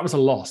that was a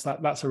loss.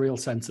 That's a real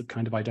sense of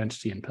kind of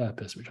identity and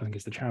purpose, which I think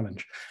is the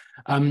challenge.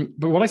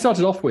 But what I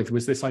started off with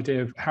was this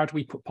idea of how do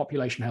we put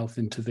population health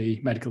into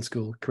the medical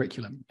school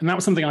curriculum? And that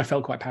was something I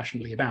felt quite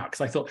passionately about,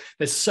 because I thought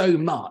there's so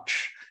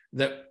much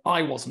that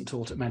I wasn't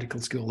taught at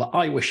medical school that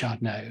I wish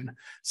I'd known,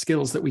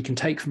 skills that we can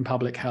take from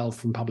public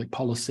health, from public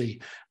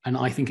policy, and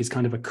I think is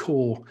kind of a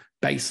core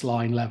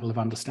baseline level of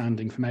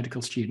understanding for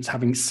medical students,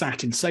 having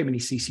sat in so many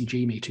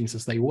CCG meetings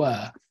as they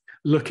were,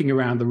 looking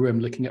around the room,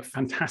 looking at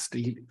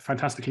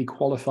fantastically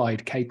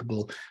qualified,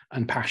 capable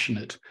and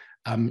passionate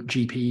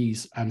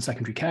GPs and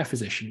secondary care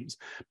physicians,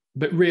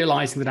 but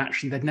realizing that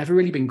actually they'd never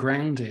really been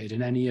grounded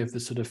in any of the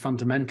sort of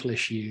fundamental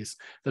issues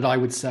that I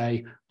would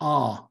say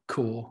are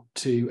core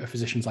to a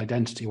physician's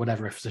identity,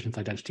 whatever a physician's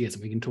identity is.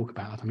 And we can talk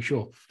about that, I'm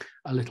sure,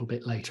 a little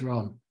bit later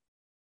on.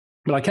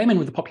 But I came in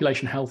with the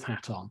population health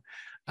hat on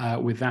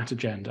with that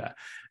agenda.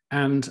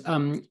 And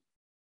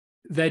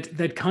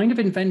they'd kind of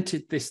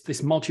invented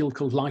this module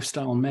called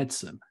lifestyle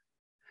medicine.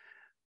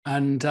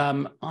 And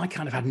I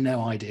kind of had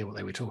no idea what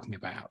they were talking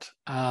about.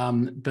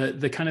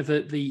 But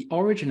the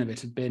origin of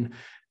it had been,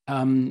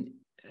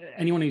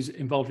 anyone who's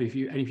involved,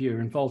 any of you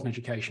are involved in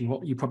education,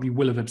 what you probably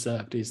will have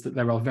observed is that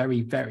there are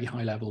very, very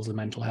high levels of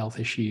mental health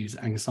issues,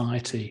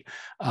 anxiety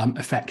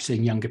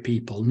affecting younger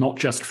people, not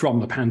just from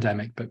the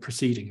pandemic, but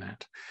preceding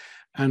that.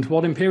 And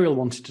what Imperial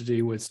wanted to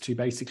do was to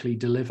basically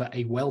deliver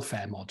a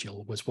welfare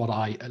module, was what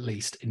I at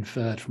least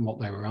inferred from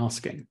what they were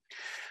asking.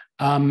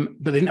 But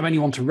they didn't have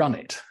anyone to run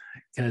it,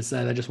 because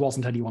there just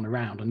wasn't anyone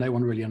around, and no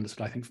one really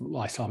understood, I think, what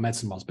lifestyle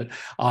medicine was. But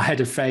our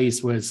head of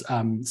phase was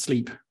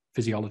sleep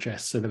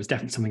physiologist, so there was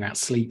definitely something about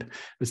sleep. There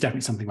was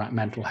definitely something about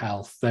mental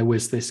health. There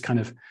was this kind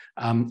of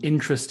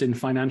interest in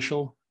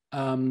financial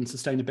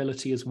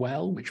sustainability as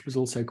well, which was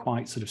also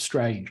quite sort of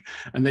strange.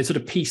 And they sort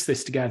of pieced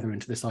this together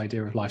into this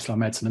idea of lifestyle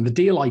medicine. And the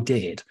deal I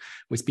did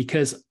was,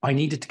 because I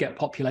needed to get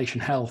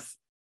population health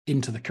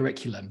into the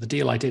curriculum, the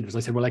deal I did was I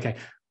said, well, okay,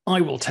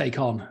 I will take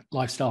on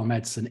lifestyle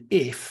medicine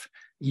if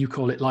you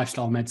call it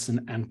lifestyle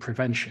medicine and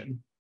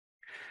prevention.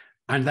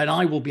 And then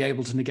I will be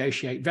able to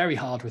negotiate very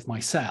hard with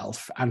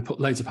myself and put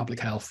loads of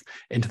public health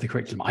into the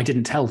curriculum. I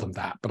didn't tell them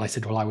that, but I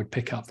said, well, I would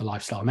pick up the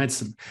lifestyle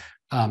medicine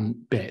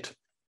bit.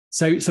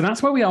 So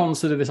that's where we are on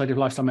sort of this idea of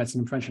lifestyle medicine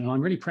and prevention. And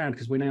I'm really proud,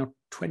 because we're now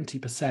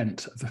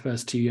 20% of the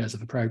first 2 years of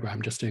the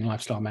program just doing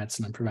lifestyle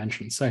medicine and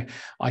prevention. So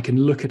I can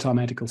look at our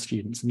medical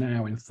students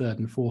now in 3rd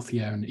and 4th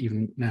year, and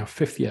even now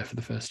 5th year for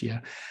the first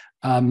year,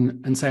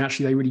 and say,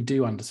 actually, they really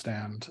do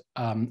understand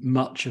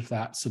much of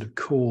that sort of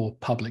core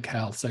public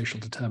health, social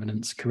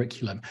determinants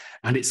curriculum.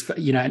 And it's,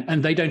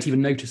 and they don't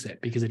even notice it,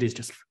 because it's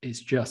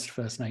just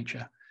first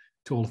nature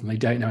to all of them. They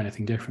don't know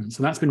anything different.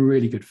 So that's been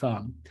really good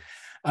fun.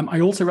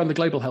 I also run the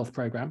Global Health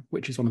Programme,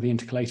 which is one of the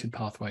intercalated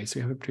pathways. So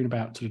we have between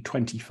about sort of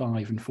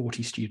 25 and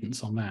 40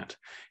 students on that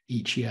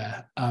each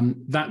year.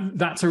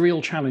 That's a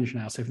real challenge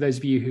now. So for those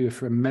of you who are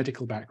from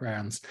medical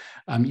backgrounds,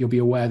 you'll be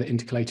aware that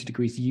intercalated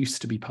degrees used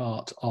to be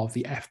part of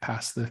the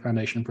FPAS, the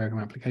Foundation and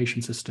Programme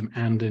Application System,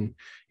 and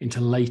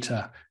into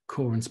later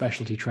core and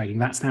specialty training.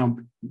 That's now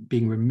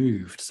being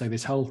removed. So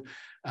this whole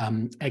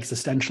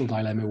existential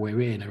dilemma we're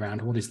in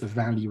around what is the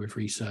value of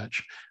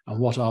research and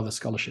what are the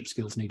scholarship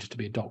skills needed to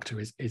be a doctor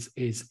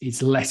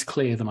is less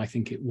clear than I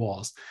think it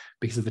was,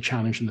 because of the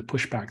challenge and the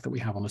pushback that we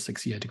have on a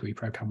 6-year degree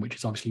program, which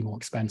is obviously more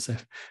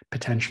expensive,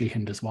 potentially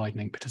hinders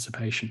widening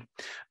participation.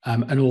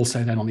 And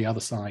also then on the other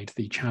side,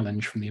 the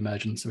challenge from the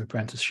emergence of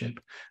apprenticeship,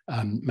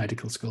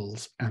 medical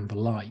schools and the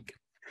like.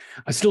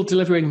 I'm still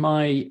delivering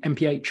my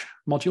MPH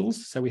modules.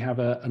 So we have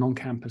an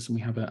on-campus and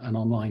we have an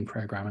online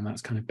program, and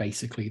that's kind of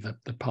basically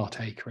the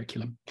Part A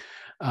curriculum.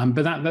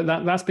 But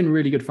that's been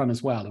really good fun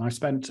as well. And I've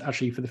spent,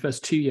 actually, for the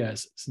first 2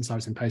 years since I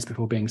was in post,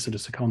 before being sort of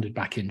seconded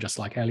back in, just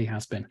like Ellie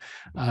has been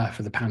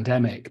for the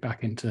pandemic,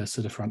 back into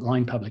sort of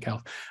frontline public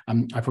health,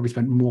 I probably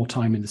spent more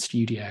time in the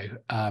studio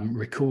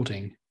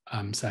recording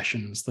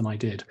sessions than I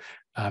did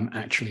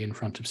actually in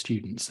front of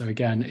students. So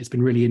again, it's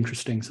been really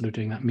interesting sort of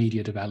doing that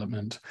media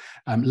development,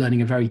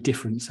 learning a very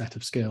different set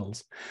of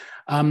skills.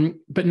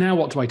 But now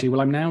what do I do? Well,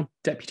 I'm now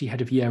deputy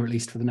head of year, at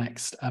least for the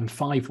next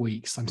 5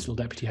 weeks. I'm still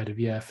deputy head of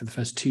year for the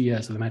first 2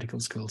 years of the medical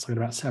school. So I've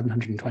got about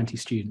 720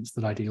 students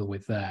that I deal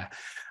with there.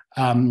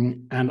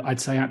 And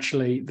I'd say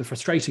actually the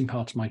frustrating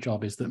part of my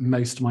job is that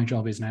most of my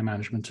job is now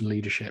management and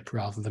leadership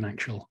rather than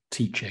actual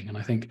teaching. And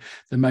I think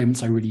the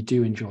moments I really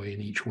do enjoy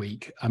in each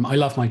week, I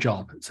love my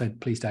job, so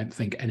please don't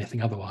think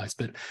anything otherwise,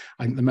 but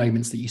I think the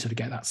moments that you sort of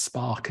get that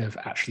spark of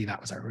actually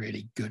that was a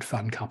really good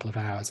fun couple of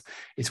hours,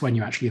 it's when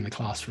you're actually in the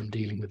classroom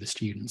dealing with the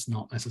students,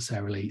 not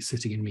necessarily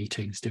sitting in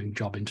meetings, doing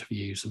job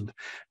interviews and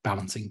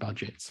balancing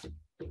budgets.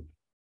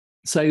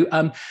 So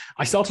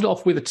I started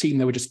off with a team.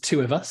 There were just 2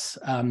 of us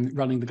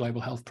running the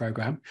global health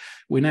program.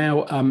 We're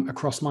now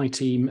across my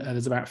team,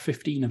 there's about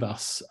 15 of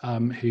us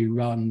who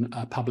run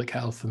public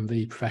health and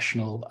the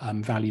professional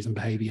values and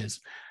behaviours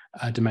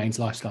domains,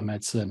 lifestyle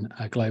medicine,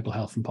 global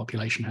health and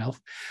population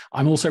health.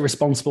 I'm also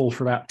responsible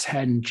for about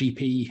 10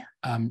 GP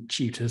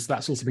tutors.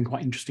 That's also been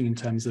quite interesting in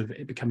terms of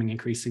it becoming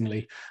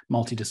increasingly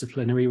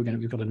multidisciplinary.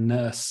 We've got a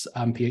nurse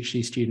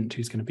PhD student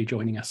who's going to be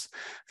joining us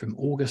from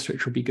August,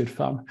 which will be good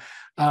fun.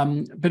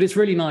 But it's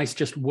really nice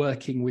just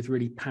working with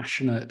really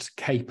passionate,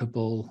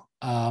 capable,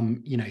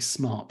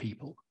 smart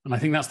people. And I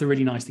think that's the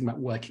really nice thing about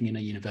working in a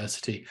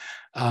university.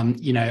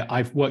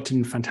 I've worked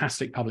in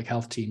fantastic public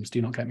health teams,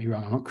 do not get me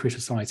wrong, I'm not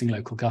criticising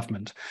local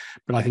government,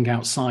 but I think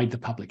outside the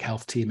public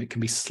health team, it can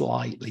be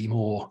slightly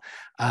more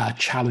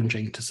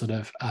challenging to sort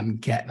of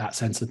get that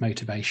sense of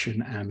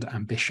motivation and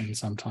ambition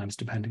sometimes,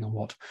 depending on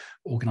what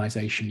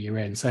organisation you're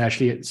in. So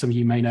actually, some of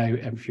you may know,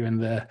 if you're in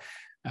the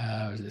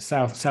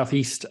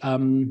southeast,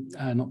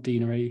 not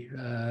deanery,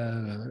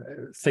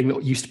 thing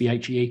that used to be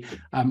HEE.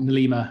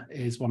 Nalima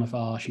is one of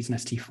our, she's an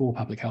ST4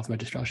 public health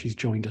registrar. She's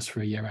joined us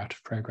for a year out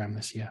of programme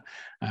this year.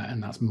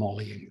 And that's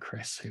Molly and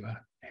Chris, who are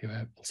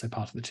also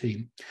part of the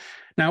team.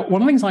 Now,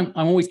 one of the things I'm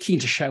always keen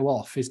to show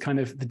off is kind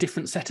of the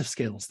different set of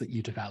skills that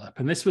you develop.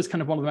 And this was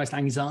kind of one of the most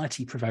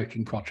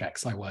anxiety-provoking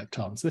projects I worked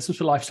on. So this was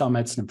for lifestyle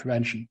medicine and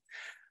prevention.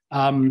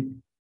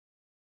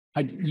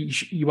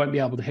 You won't be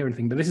able to hear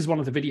anything, but this is one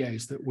of the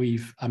videos that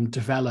we've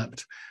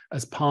developed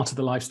as part of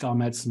the lifestyle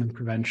medicine and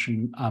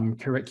prevention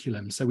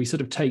curriculum. So we sort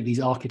of take these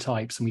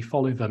archetypes and we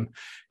follow them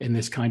in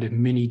this kind of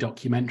mini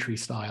documentary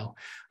style.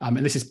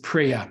 And this is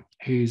Priya,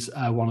 who's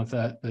one of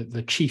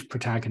the chief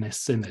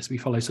protagonists in this. We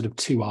follow sort of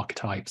 2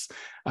 archetypes.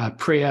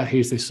 Priya,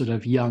 who's this sort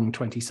of young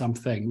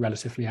 20-something,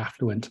 relatively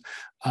affluent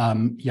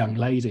young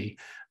lady.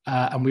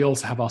 And we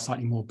also have our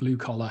slightly more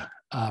blue-collar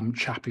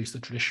chap who's the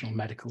traditional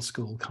medical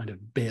school kind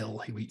of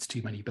Bill, who eats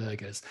too many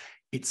burgers.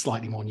 It's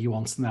slightly more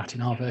nuanced than that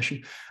in our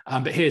version.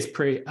 But here's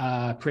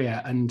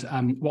Priya,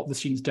 and what the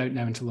students don't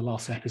know until the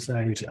last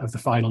episode of the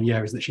final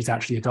year is that she's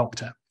actually a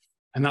doctor.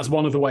 And that's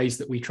one of the ways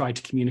that we try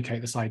to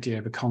communicate this idea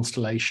of a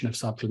constellation of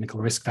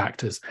subclinical risk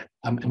factors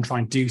and try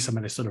and do some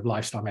of this sort of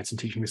lifestyle medicine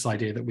teaching, this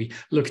idea that we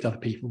look at other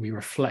people, we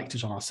reflect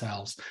it on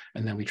ourselves,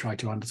 and then we try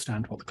to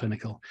understand what the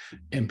clinical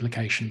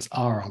implications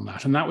are on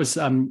that. And that was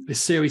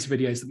this series of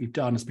videos that we've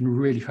done has been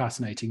really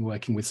fascinating,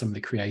 working with some of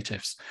the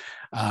creatives,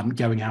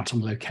 going out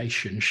on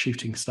location,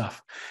 shooting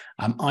stuff.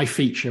 I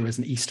feature as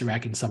an Easter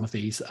egg in some of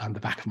these, the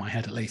back of my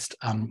head at least,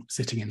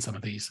 sitting in some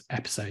of these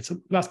episodes. So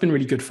that's been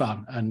really good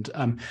fun. And,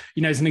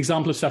 it's an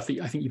example of stuff that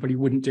I think you probably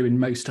wouldn't do in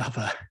most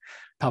other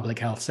public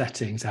health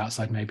settings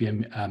outside maybe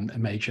a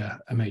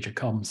major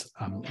comms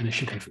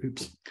initiative.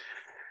 Oops.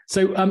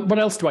 So what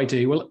else do I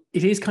do? Well,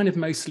 it is kind of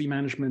mostly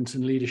management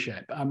and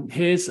leadership.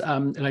 Here's a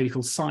lady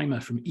called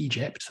Saima from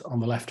Egypt on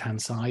the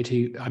left-hand side,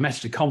 who I met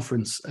at a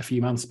conference a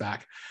few months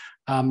back.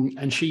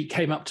 And she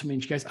came up to me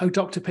and she goes, "Oh,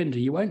 Dr. Pinder,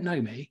 you won't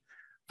know me,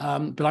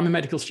 but I'm a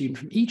medical student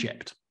from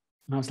Egypt."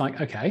 And I was like,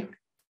 okay.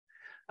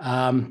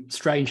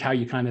 Strange how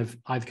you kind of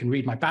either can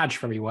read my badge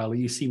very well or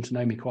you seem to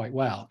know me quite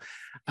well.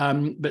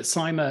 But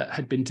Saima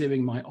had been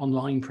doing my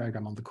online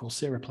program on the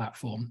Coursera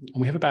platform.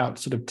 And we have about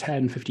sort of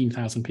 10,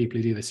 15,000 people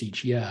who do this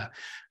each year.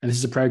 And this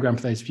is a program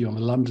for those of you on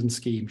the London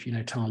scheme, if you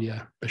know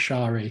Talia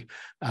Bashari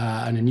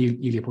and a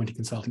newly appointed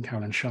consultant,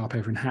 Carolyn Sharp,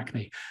 over in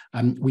Hackney.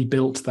 We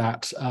built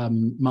that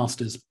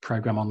master's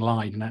program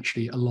online, and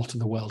actually a lot of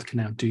the world can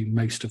now do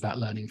most of that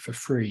learning for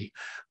free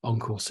on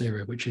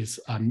Coursera, which is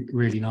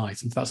really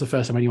nice. And that's the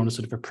first time anyone has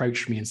sort of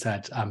approached me and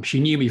said, she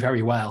knew me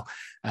very well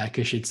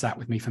because she'd sat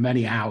with me for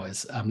many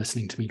hours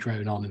listening to me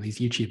drone on in these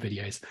YouTube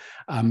videos.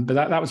 But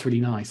that was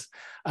really nice.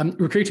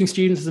 Recruiting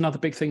students is another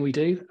big thing we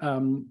do.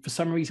 For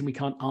some reason, we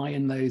can't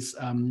iron those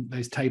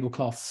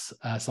tablecloths,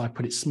 so I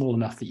put it small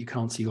enough that you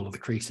can't see all of the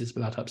creases,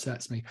 but that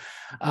upsets me.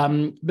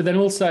 But then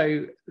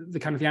also the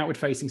kind of the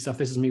outward-facing stuff.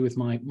 This is me with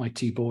my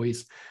 2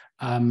 boys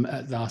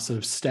at our sort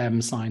of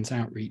STEM Science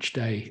Outreach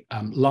Day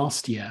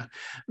last year.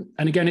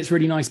 And again, it's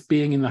really nice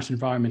being in that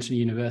environment in a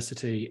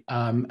university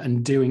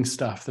and doing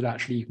stuff that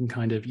actually you can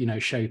kind of,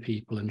 show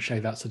people and show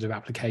that sort of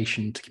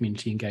application to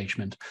community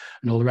engagement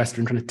and all the rest of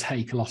it, and trying to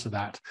take a lot of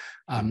that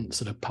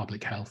sort of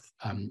public health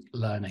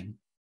learning.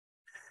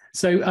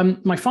 So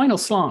my final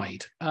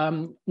slide,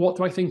 what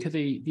do I think are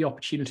the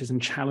opportunities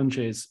and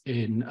challenges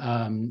in,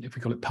 if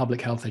we call it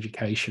public health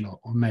education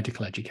or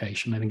medical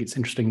education? I think it's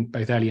interesting,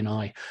 both Ellie and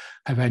I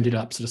have ended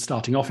up sort of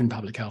starting off in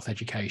public health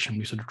education.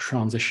 We sort of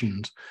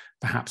transitioned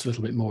perhaps a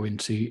little bit more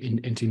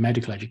into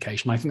medical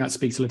education. I think that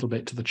speaks a little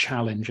bit to the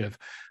challenge of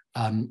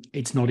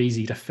it's not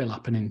easy to fill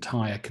up an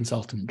entire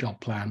consultant job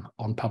plan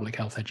on public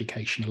health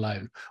education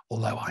alone,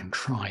 although I'm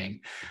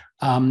trying.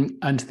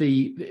 And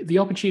the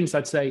opportunities,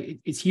 I'd say,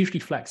 it's hugely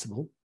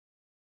flexible.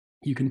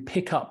 You can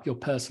pick up your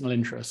personal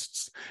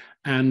interests,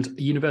 and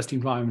a university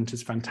environment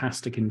is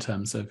fantastic in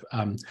terms of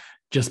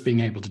just being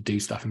able to do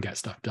stuff and get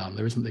stuff done.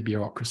 There isn't the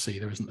bureaucracy,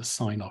 there isn't the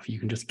sign off. You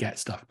can just get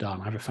stuff done.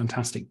 I have a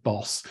fantastic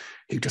boss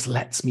who just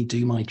lets me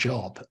do my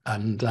job,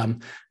 and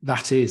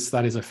that is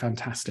a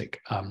fantastic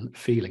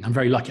feeling. I'm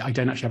very lucky. I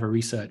don't actually have a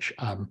research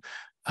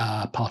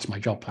part of my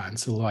job plan.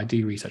 So although I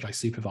do research, I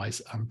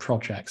supervise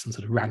projects and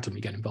sort of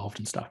randomly get involved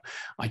in stuff.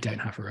 I don't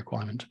have a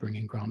requirement to bring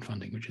in grant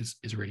funding, which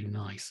is really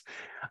nice.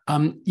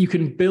 You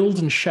can build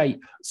and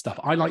shape stuff.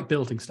 I like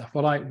building stuff.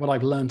 What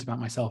I've learned about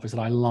myself is that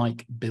I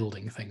like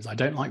building things. I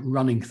don't like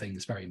running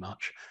things very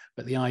much,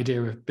 but the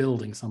idea of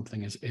building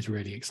something is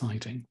really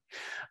exciting.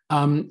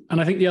 And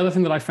I think the other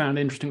thing that I found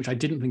interesting, which I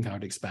didn't think I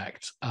would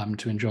expect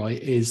to enjoy,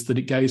 is that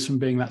it goes from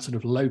being that sort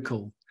of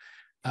local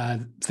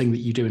thing that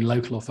you do in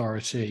local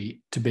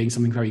authority to being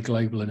something very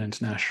global and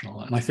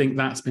international. And I think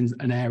that's been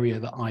an area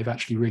that I've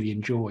actually really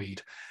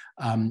enjoyed.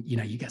 You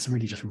know, you get some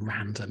really just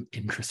random,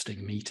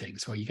 interesting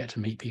meetings where you get to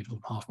meet people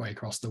from halfway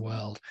across the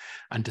world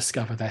and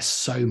discover they're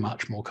so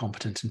much more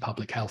competent in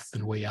public health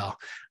than we are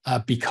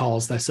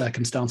because their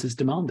circumstances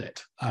demand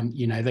it.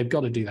 You know, they've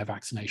got to do their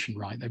vaccination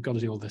right. They've got to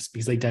do all this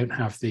because they don't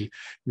have the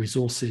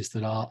resources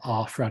that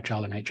our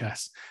fragile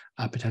NHS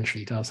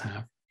potentially does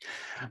have.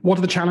 What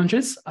are the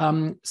challenges?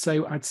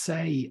 So I'd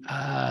say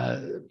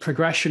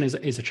progression is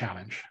a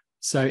challenge.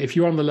 So if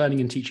you're on the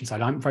learning and teaching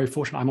side, I'm very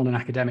fortunate. I'm on an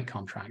academic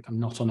contract. I'm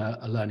not on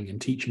a learning and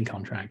teaching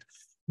contract,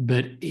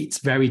 but it's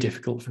very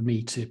difficult for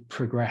me to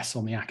progress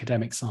on the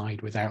academic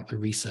side without the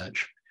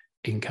research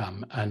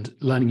income. And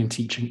learning and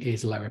teaching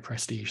is lower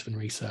prestige than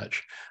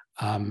research.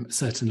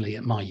 Certainly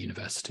at my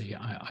university,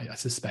 I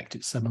suspect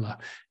it's similar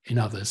in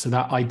others. So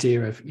that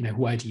idea of, you know,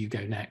 where do you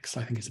go next,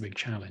 I think is a big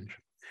challenge.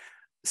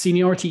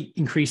 Seniority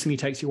increasingly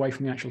takes you away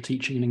from the actual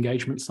teaching and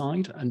engagement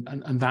side,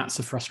 and that's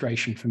a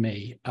frustration for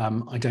me.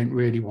 I don't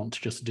really want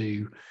to just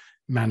do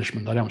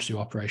management. I don't want to do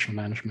operational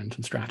management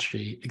and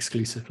strategy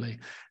exclusively.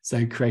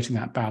 So creating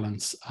that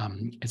balance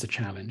is a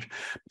challenge.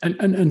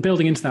 And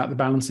building into that, the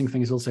balancing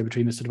thing is also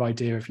between the sort of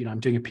idea of, you know, I'm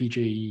doing a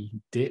PG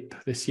dip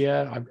this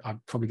year.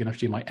 I'm probably going to have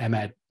to do my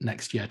MEd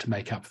next year to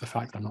make up for the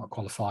fact that I'm not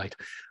qualified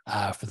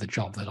for the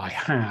job that I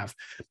have.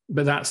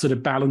 But that's sort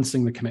of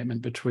balancing the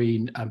commitment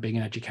between being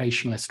an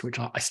educationalist, which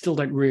I still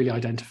don't really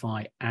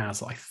identify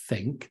as, I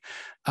think,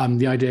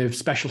 the idea of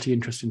specialty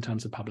interest in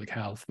terms of public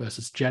health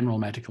versus general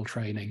medical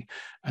training,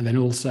 and then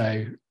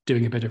also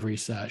doing a bit of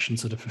research and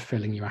sort of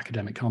fulfilling your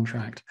academic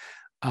contract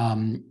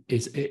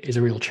is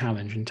a real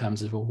challenge in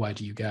terms of, well, where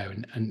do you go?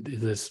 And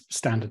there's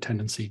standard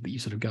tendency that you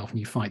sort of go off and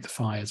you fight the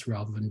fires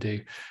rather than do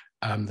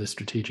the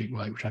strategic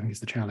work, which I think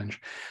is the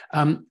challenge.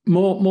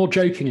 More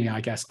jokingly,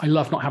 I guess, I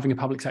love not having a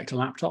public sector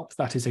laptop.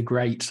 That is a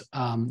great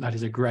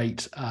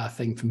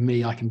thing for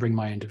me. I can bring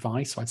my own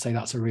device. So I'd say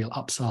that's a real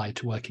upside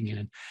to working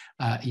in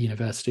a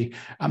university.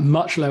 A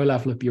much lower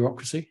level of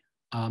bureaucracy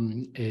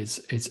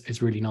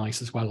is really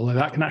nice as well. Although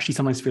that can actually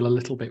sometimes feel a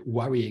little bit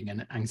worrying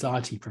and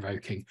anxiety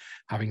provoking,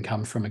 having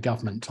come from a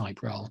government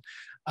type role.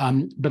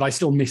 But I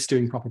still miss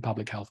doing proper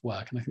public health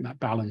work. And I think that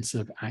balance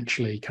of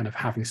actually kind of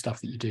having stuff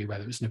that you do,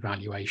 whether it's an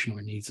evaluation or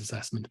a needs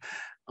assessment,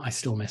 I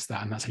still miss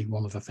that. And that's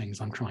one of the things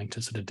I'm trying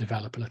to sort of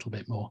develop a little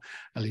bit more,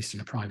 at least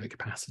in a private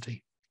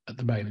capacity at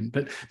the moment.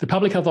 But the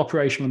public health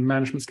operational and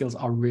management skills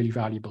are really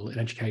valuable in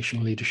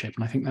educational leadership.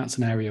 And I think that's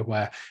an area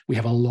where we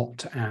have a lot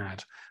to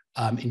add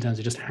in terms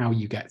of just how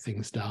you get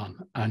things done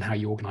and how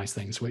you organize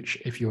things,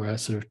 which if you're a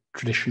sort of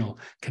traditional,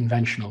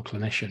 conventional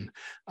clinician,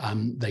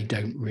 they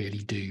don't really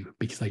do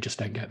because they just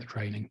don't get the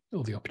training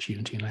or the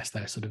opportunity unless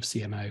they're sort of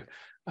CMO,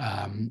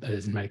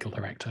 as medical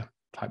director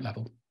type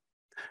level.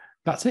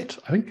 That's it,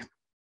 I think.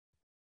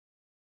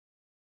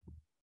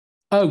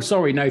 Oh,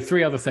 sorry, no,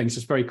 3 other things,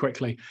 just very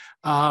quickly.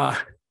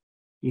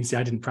 You can see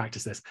I didn't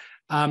practice this.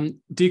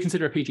 Do you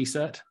consider a PG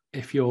cert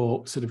if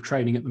you're sort of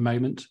training at the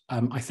moment?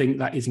 I think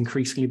that is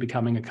increasingly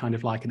becoming a kind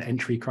of like an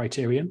entry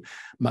criterion,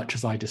 much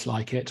as I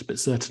dislike it. But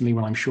certainly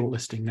when I'm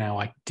shortlisting now,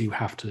 I do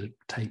have to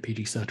take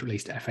PG cert, or at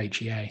least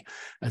FHEA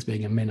as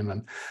being a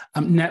minimum.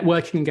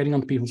 Networking and getting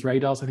onto people's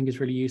radars, I think,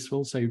 is really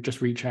useful. So just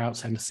reach out,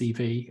 send a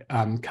CV,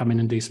 come in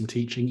and do some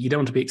teaching. You don't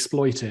want to be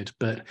exploited,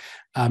 but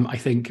I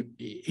think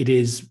it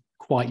is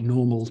quite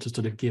normal to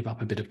sort of give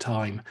up a bit of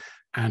time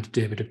and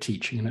do a bit of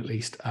teaching and at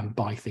least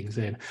buy things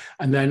in.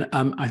 And then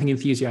I think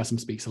enthusiasm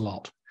speaks a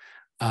lot.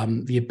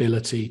 The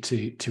ability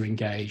to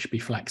engage, be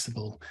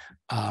flexible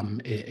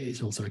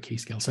is also a key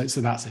skill. So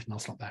that's it, and I'll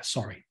stop there.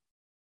 Sorry.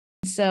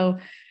 So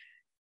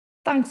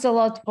thanks a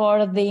lot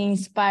for the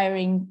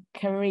inspiring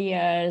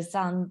careers.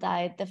 And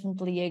I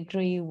definitely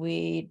agree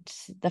with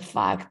the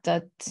fact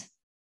that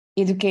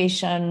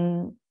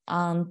education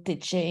and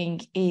teaching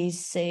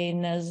is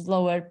seen as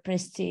lower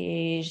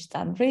prestige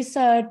than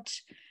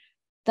research.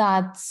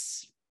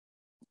 That's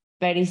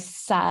very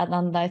sad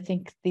and I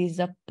think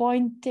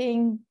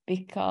disappointing,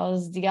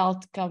 because the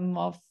outcome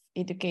of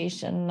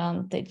education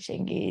and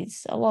teaching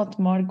is a lot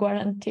more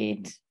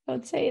guaranteed, I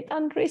would say,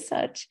 than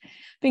research.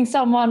 Being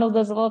someone who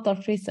does a lot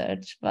of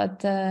research,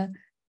 but I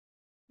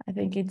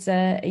think it's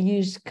a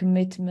huge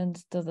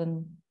commitment to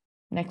the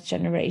next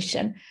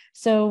generation.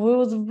 So we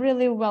would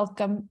really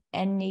welcome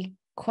any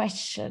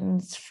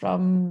questions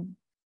from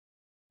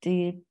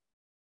the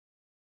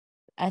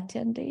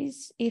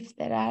attendees, if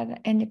there are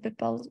any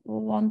people who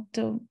want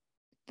to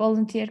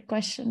volunteer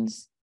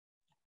questions.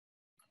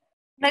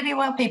 Maybe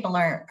while people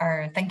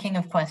are thinking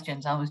of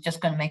questions, I was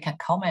just going to make a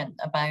comment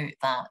about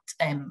that.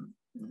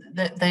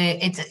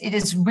 It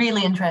is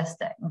really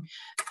interesting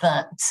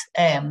that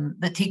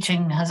the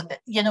teaching has,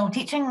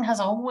 teaching has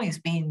always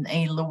been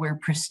a lower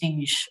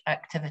prestige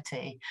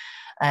activity.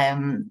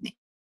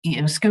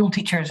 School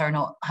teachers are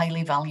not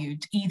highly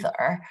valued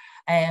either,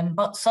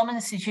 but some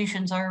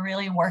institutions are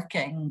really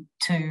working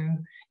to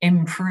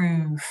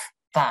improve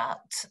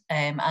that,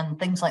 and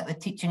things like the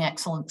Teaching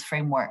Excellence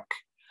Framework,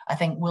 I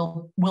think,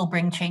 will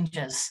bring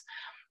changes.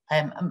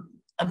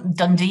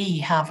 Dundee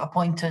have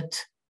appointed,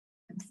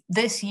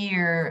 this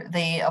year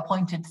they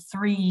appointed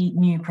 3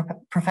 new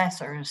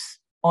professors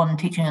on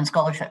teaching and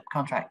scholarship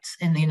contracts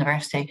in the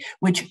university,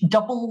 which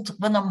doubled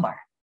the number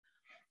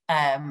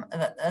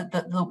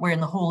that were in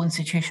the whole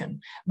institution,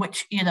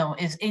 which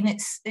is in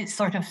it's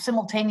sort of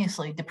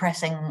simultaneously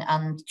depressing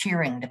and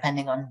cheering,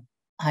 depending on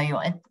how you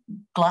want it.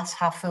 Glass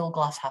half full,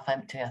 glass half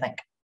empty, I think.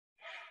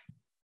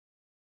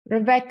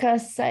 Rebecca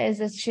says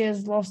that she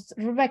has lost.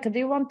 Rebecca, do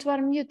you want to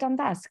unmute and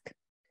ask?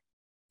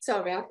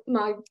 Sorry,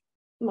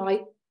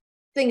 my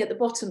thing at the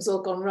bottom's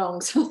all gone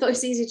wrong, so I thought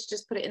it's easy to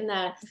just put it in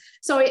there.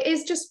 So it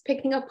is just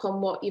picking up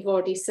on what you've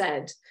already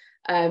said.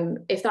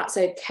 If that's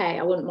okay,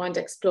 I wouldn't mind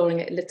exploring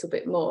it a little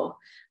bit more.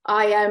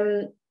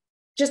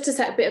 Just to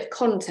set a bit of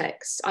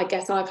context, I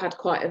guess I've had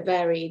quite a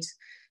varied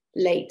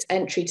late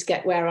entry to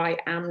get where I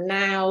am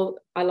now.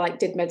 I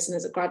did medicine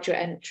as a graduate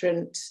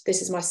entrant.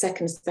 This is my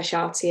second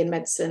specialty in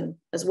medicine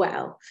as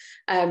well.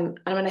 I'm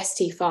an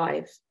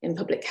ST5 in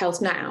public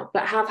health now,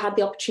 but have had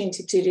the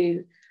opportunity to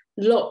do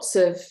lots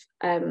of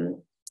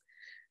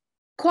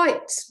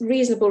quite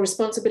reasonable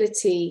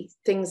responsibility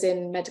things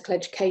in medical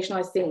education,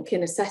 I think,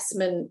 in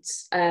assessment,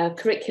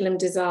 curriculum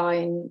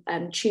design,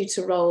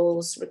 tutor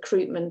roles,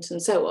 recruitment,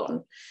 and so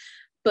on.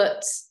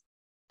 But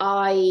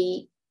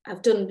I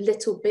have done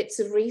little bits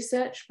of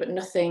research, but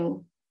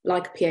nothing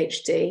like a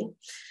PhD.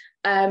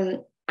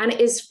 And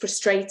it is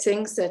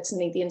frustrating,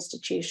 certainly the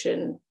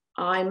institution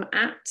I'm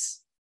at,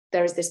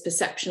 there is this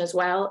perception as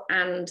well.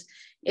 And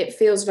it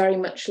feels very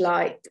much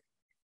like,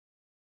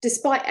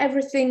 despite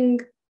everything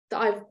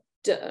that I've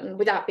done,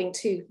 without being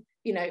too,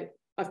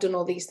 I've done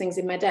all these things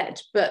in med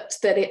ed, but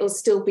that it'll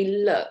still be,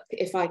 look,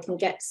 if I can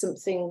get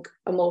something,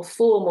 a more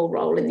formal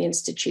role in the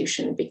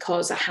institution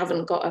because I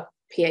haven't got a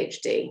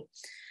PhD.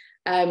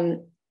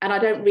 And I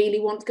don't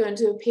really want to go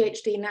into a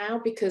PhD now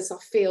because I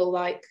feel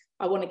like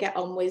I want to get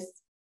on with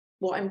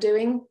what I'm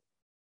doing.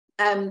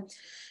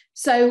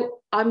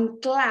 So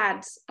I'm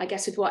glad, I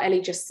guess, with what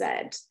Ellie just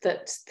said,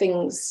 that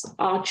things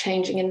are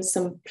changing in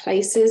some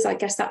places. I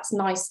guess that's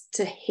nice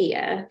to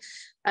hear.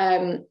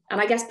 And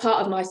I guess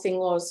part of my thing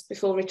was,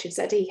 before Richard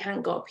said he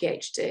hadn't got a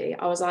PhD,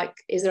 I was like,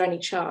 is there any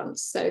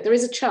chance? So there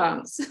is a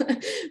chance,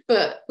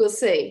 but we'll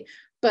see.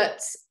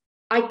 But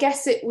I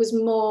guess it was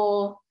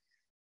more,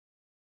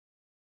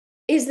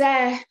 is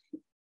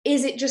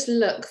it just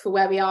look for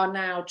where we are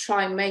now,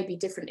 try maybe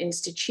different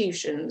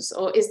institutions,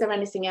 or is there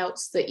anything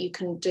else that you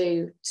can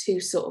do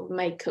to sort of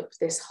make up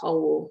this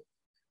hole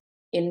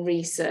in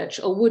research?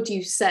 Or would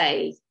you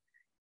say,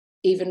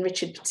 even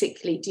Richard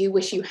particularly, do you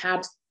wish you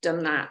had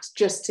done that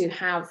just to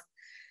have,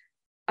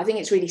 I think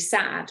it's really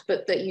sad,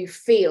 but that you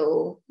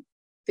feel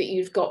that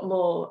you've got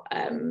more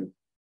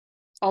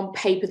on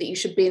paper that you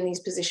should be in these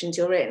positions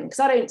you're in?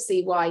 Because I don't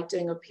see why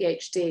doing a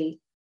PhD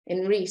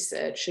in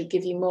research should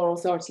give you more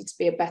authority to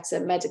be a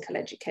better medical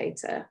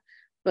educator,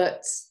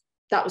 but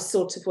that was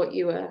sort of what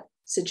you were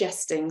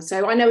suggesting.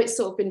 So I know it's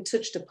sort of been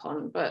touched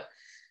upon, but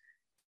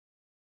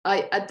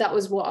that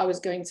was what I was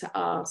going to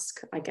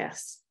ask, I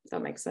guess, if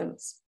that makes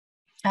sense.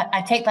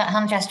 I take that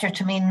hand gesture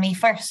to mean me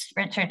first,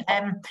 Richard.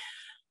 I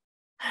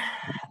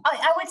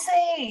would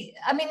say,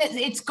 I mean,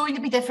 it's going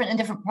to be different in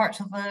different parts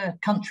of the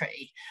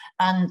country.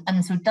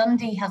 And so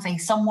Dundee has a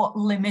somewhat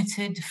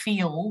limited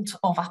field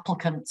of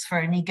applicants for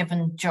any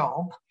given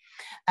job.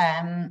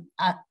 And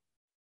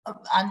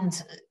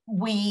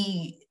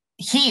we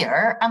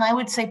here, and I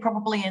would say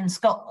probably in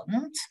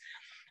Scotland,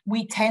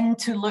 we tend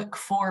to look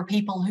for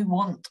people who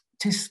want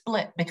to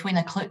split between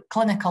a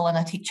clinical and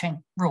a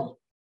teaching role,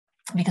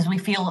 because we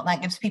feel that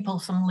that gives people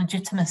some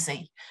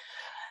legitimacy.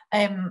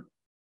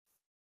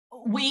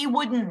 We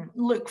wouldn't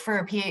look for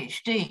a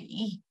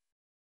PhD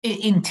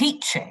in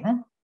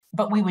teaching,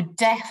 but we would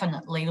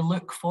definitely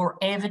look for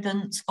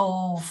evidence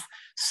of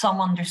some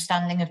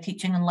understanding of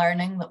teaching and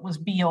learning that was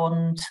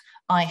beyond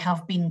I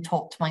have been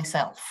taught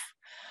myself,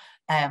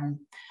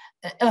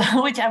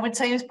 which I would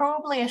say is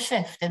probably a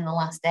shift in the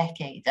last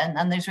decade.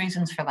 And there's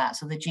reasons for that.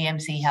 So the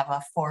GMC have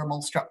a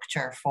formal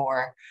structure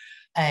for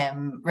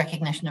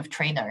recognition of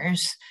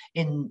trainers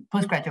in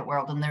postgraduate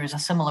world, and there is a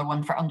similar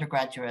one for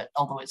undergraduate,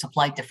 although it's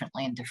applied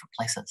differently in different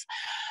places.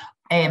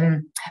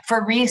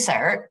 For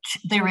research,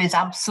 there is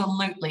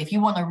absolutely, if you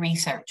want a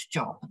research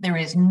job, there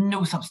is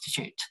no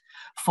substitute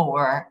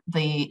for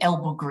the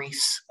elbow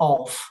grease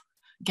of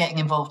getting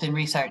involved in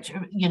research,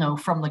 you know,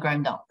 from the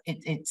ground up.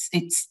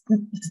 It's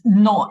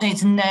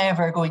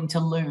never going to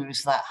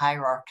lose that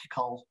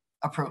hierarchical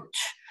approach.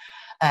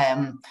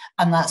 And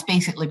that's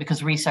basically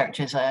because research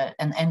is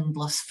an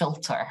endless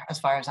filter, as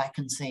far as I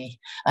can see.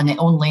 And it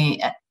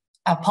only,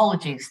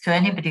 apologies to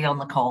anybody on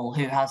the call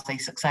who has a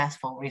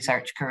successful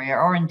research career,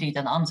 or indeed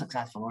an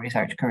unsuccessful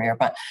research career,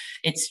 but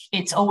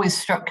it's always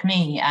struck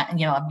me,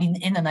 you know, I've been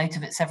in and out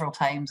of it several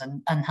times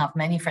and have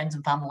many friends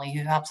and family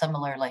who have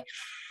similarly,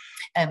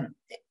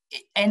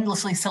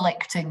 endlessly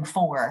selecting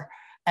for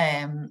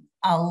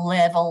a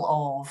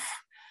level of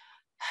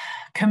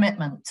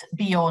commitment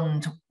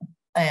beyond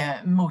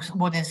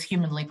what is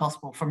humanly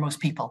possible for most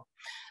people.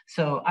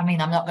 So, I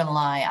mean, I'm not going to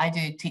lie, I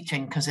do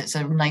teaching because it's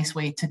a nice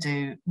way to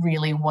do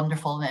really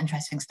wonderful and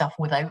interesting stuff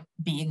without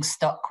being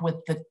stuck with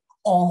the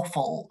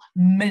awful,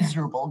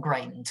 miserable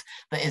grind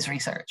that is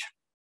research.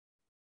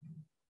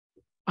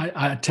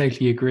 I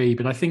totally agree,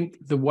 but I think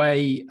the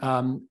way,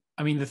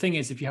 I mean, the thing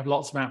is, if you have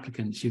lots of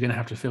applicants, you're going to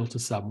have to filter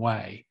some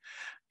way.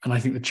 And I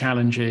think the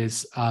challenge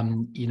is,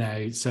 you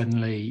know,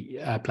 certainly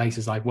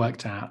places I've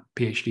worked at,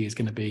 PhD is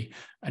going to be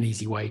an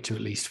easy way to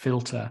at least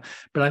filter.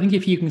 But I think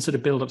if you can sort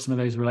of build up some of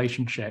those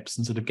relationships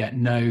and sort of get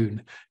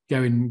known,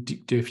 go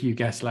and do a few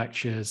guest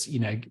lectures, you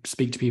know,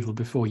 speak to people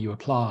before you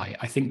apply,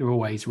 I think there are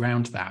ways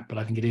around that, but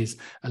I think it is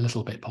a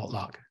little bit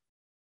potluck.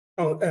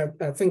 Oh,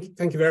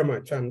 thank you very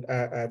much. And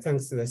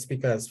thanks to the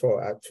speakers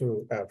for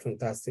two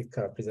fantastic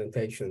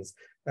presentations.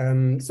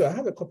 So I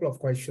have a couple of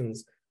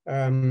questions.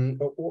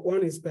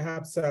 One is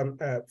perhaps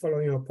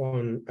following up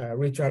on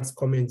Richard's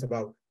comment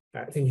about,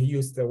 I think he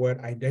used the word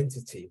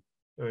identity,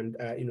 and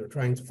you know,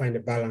 trying to find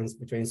a balance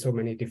between so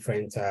many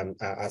different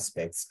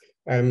aspects.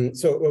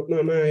 So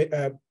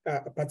my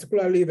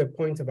particularly the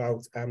point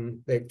about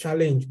the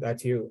challenge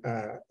that you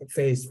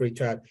faced,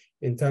 Richard,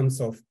 in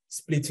terms of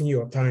splitting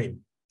your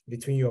time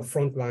between your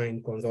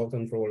frontline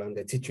consultant role and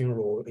the teaching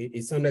role.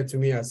 It sounded to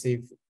me as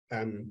if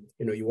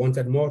you know, you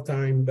wanted more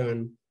time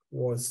than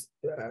was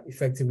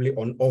effectively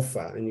on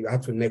offer, and you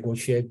had to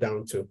negotiate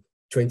down to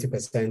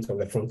 20% of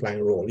the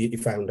frontline role,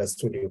 if I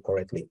understood you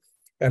correctly.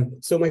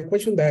 So my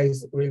question there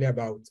is really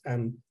about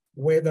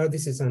whether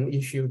this is an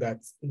issue that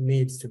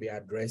needs to be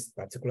addressed,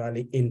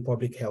 particularly in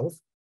public health,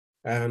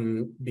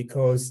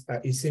 because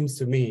it seems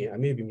to me, I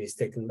may be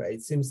mistaken, but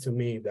it seems to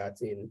me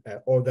that in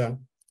other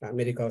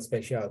medical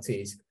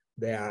specialties,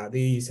 there are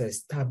these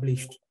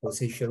established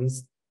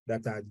positions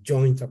that are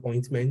joint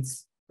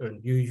appointments and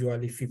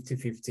usually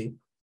 50-50.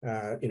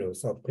 You know,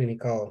 sort of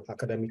clinical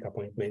academic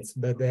appointments,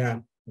 but there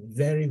are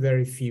very,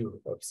 very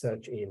few of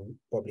such in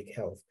public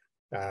health.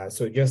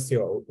 So just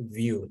your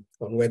view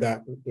on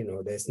whether, you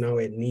know, there's now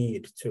a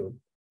need to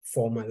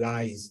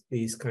formalize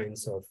these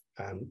kinds of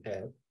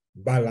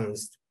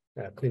balanced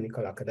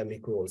clinical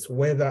academic roles,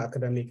 whether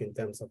academic in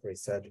terms of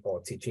research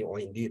or teaching, or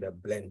indeed a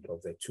blend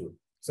of the two.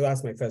 So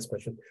that's my first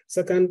question.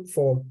 Second,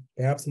 for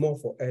perhaps more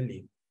for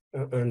Ellie,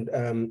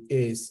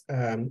 is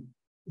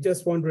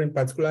just wondering,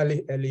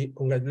 particularly, Ellie,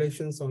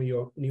 congratulations on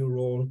your new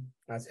role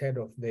as head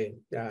of the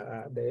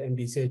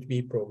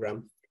MBCHB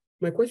program.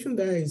 My question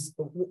there is,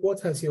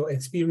 what has your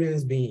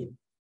experience been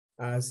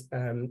as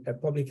a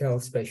public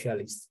health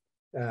specialist,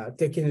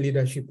 taking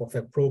leadership of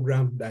a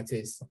program that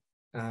is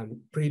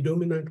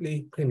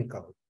predominantly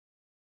clinical?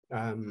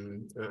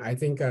 I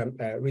think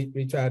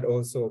Richard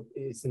also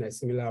is in a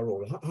similar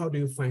role. How do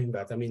you find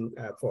that? I mean,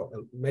 for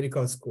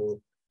medical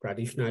school,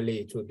 traditionally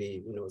it would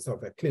be, you know,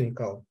 sort of a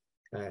clinical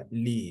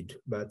lead,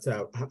 but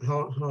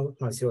how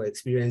has your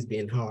experience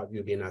been? How have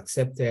you been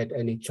accepted?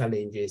 Any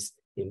challenges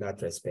in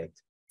that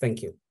respect?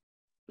 Thank you.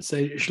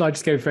 So shall I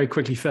just go very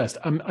quickly first?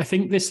 I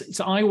think this,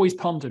 so I always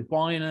pondered,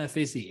 why on earth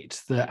is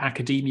it that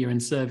academia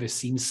and service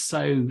seems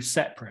so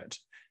separate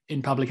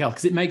in public health?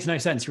 Because it makes no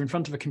sense. You're in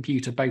front of a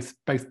computer both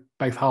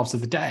halves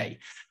of the day.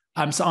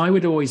 So I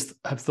would always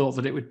have thought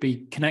that it would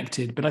be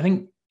connected, but I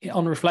think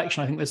on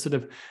reflection, I think there's sort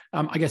of,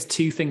 I guess,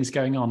 two things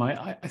going on.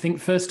 I think,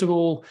 first of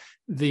all,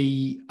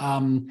 the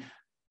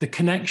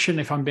connection,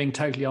 if I'm being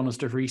totally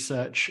honest, of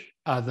research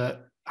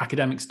that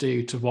academics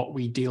do to what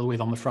we deal with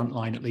on the front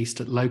line, at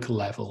least at local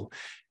level,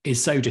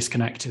 is so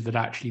disconnected that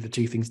actually the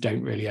two things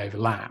don't really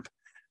overlap.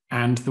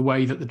 And the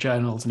way that the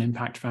journals and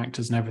impact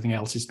factors and everything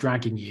else is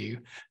dragging you,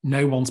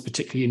 no one's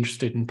particularly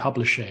interested in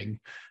publishing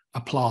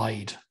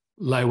applied,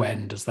 low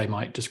end, as they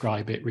might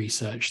describe it,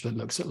 research that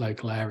looks at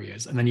local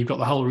areas. And then you've got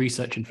the whole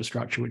research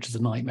infrastructure, which is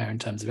a nightmare in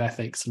terms of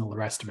ethics and all the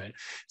rest of it.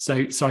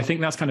 So I think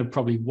that's kind of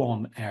probably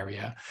one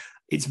area.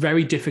 It's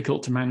very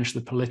difficult to manage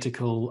the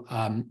political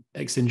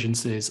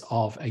exigencies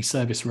of a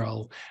service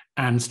role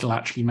and still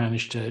actually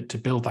manage to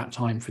build that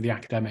time for the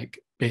academic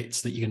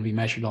bits that you're going to be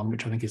measured on,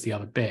 which I think is the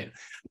other bit.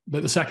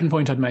 But the second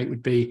point I'd make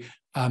would be,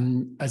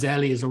 as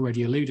Ellie has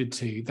already alluded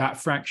to, that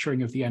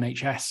fracturing of the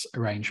NHS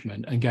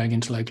arrangement and going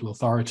into local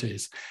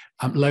authorities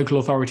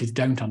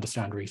don't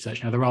understand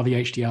research. Now, there are the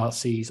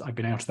HDRCs. I've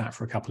been out of that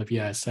for a couple of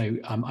years, so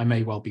I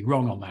may well be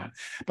wrong on that.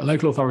 But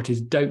local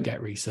authorities don't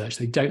get research.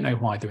 They don't know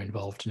why they're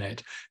involved in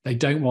it. They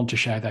don't want to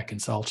share their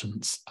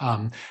consultants.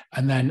 And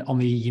then on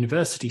the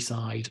university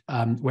side,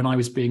 when I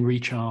was being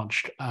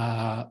recharged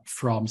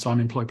so I'm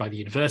employed by the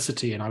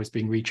university, and I was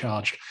being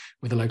recharged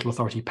with a local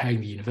authority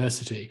paying the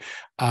university,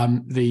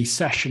 the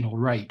sessional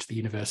rate the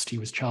university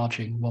was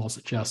charging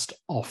was just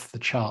off the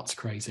charts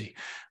crazy.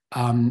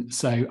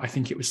 So I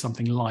think it was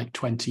something like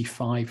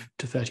 25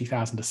 to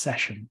 30,000 a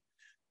session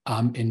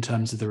in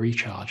terms of the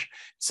recharge.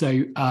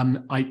 So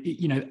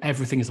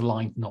everything is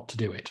aligned not to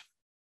do it.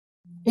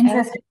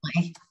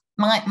 Interestingly,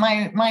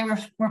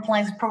 my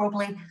replies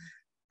probably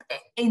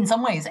in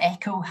some ways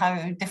echo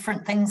how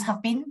different things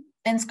have been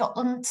in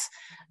Scotland.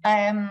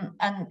 And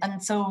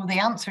so the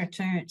answer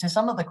to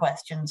some of the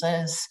questions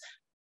is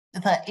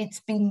that it's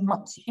been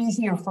much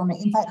easier for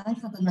me. In fact, I've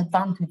had an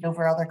advantage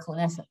over other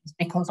clinicians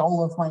because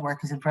all of my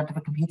work is in front of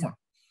a computer.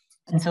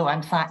 And so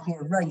I'm sat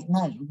here right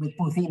now with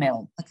both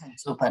email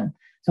accounts open.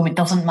 So it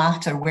doesn't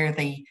matter where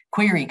the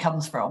query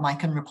comes from, I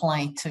can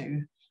reply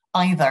to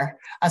either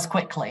as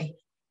quickly,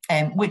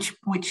 which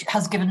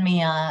has given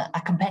me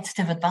a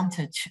competitive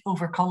advantage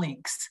over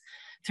colleagues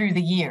through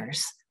the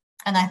years.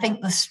 And I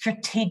think the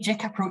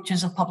strategic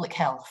approaches of public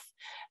health,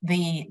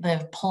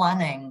 the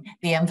planning,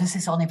 the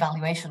emphasis on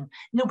evaluation.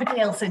 Nobody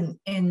else in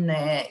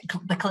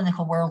the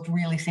clinical world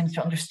really seems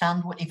to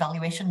understand what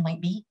evaluation might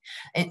be.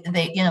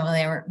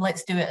 They're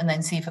let's do it and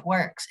then see if it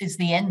works is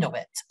the end of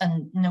it,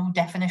 and no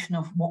definition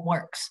of what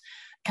works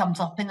comes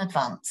up in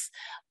advance.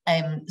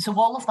 So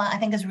all of that I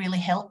think has really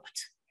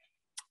helped.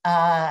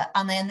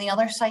 And then the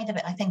other side of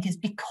it I think is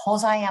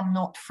because I am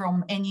not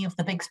from any of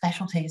the big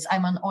specialties,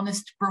 I'm an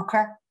honest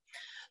broker.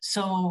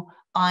 So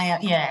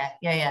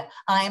I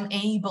am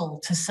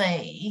able to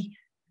say,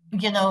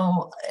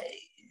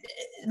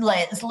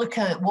 let's look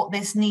at what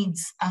this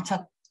needs at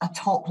a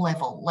top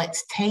level.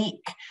 Let's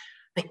take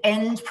the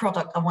end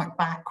product and work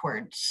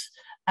backwards.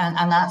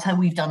 And that's how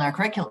we've done our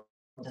curriculum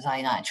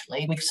design,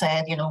 actually. We've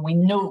said, we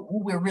know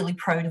we're really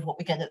proud of what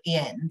we get at the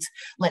end.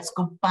 Let's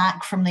go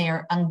back from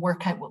there and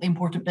work out what the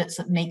important bits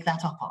that make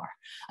that up are.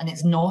 And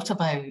it's not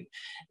about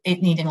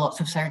it needing lots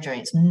of surgery.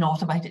 It's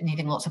not about it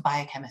needing lots of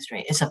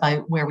biochemistry. It's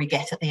about where we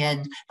get at the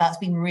end. That's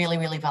been really,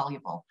 really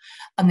valuable.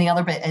 And the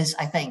other bit is,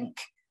 I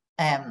think,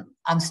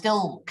 I'm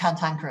still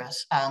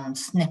cantankerous and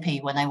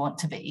snippy when I want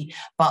to be,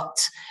 but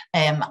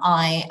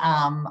I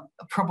am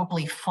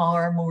probably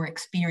far more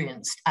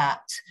experienced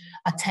at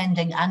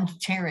attending and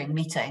chairing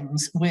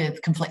meetings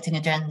with conflicting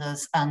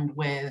agendas and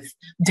with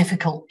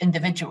difficult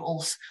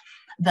individuals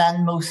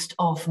than most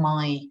of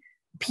my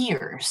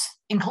peers,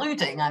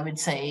 including, I would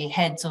say,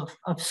 heads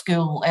of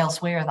school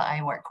elsewhere that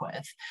I work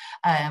with.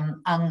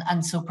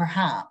 And so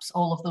perhaps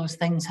all of those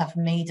things have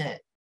made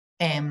it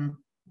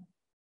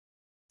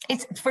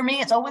for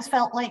me, it's always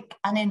felt like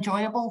an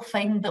enjoyable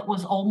thing that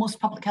was almost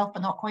public health,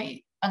 but not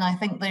quite. And I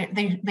think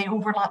they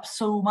overlap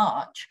so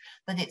much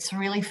that it's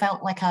really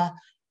felt like a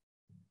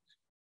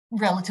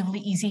relatively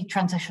easy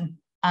transition.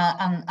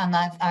 And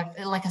I've,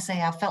 like I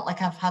say, I've felt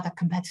like I've had a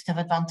competitive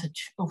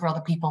advantage over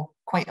other people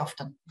quite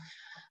often.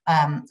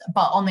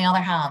 But on the other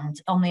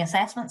hand, on the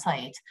assessment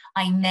side,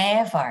 I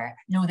never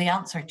know the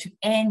answer to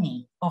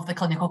any of the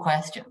clinical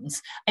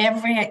questions.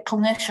 Every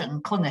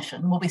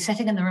clinician will be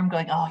sitting in the room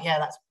going, oh yeah,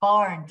 that's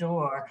barred,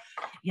 or,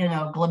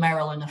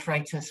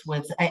 glomerulonephritis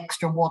with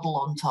extra waddle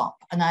on top.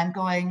 And I'm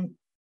going,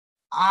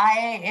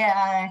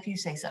 if you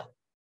say so.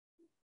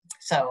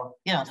 So,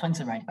 swings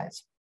and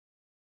roundabouts.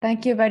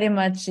 Thank you very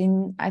much.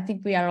 I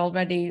think we are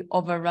already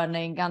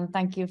overrunning, and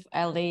thank you,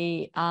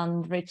 Ellie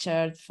and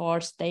Richard, for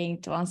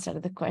staying to answer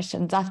the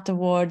questions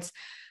afterwards.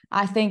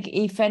 I think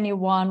if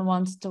anyone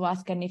wants to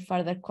ask any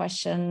further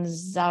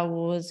questions, I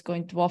was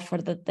going to offer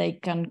that they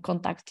can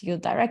contact you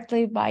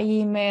directly by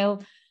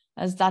email,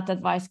 as that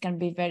advice can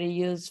be very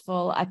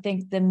useful. I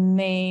think the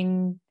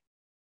main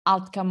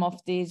outcome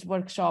of this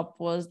workshop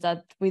was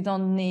that we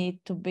don't need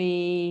to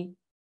be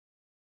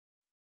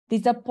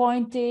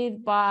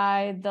disappointed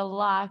by the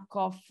lack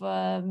of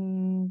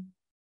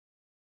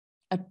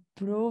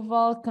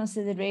approval,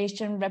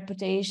 consideration,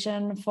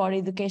 reputation for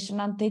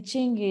education and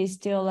teaching is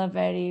still a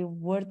very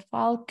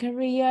worthwhile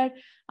career,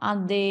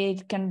 and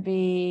it can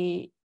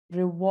be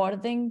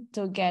rewarding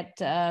to get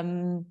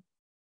the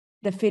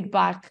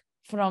feedback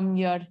from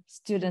your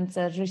students,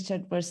 as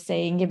Richard was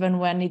saying, even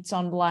when it's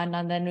online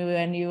and then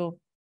when you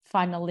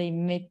finally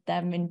meet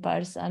them in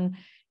person.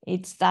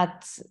 It's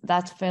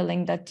that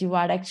feeling that you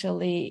are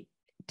actually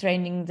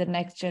training the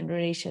next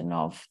generation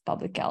of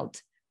public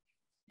health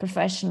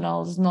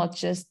professionals, not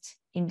just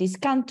in this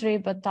country,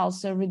 but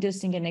also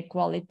reducing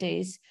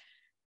inequalities,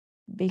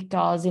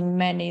 because in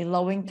many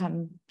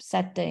low-income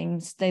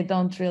settings, they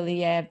don't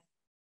really have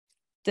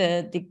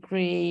the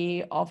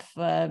degree of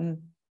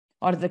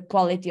or the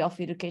quality of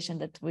education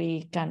that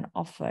we can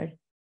offer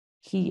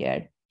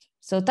here.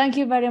 So thank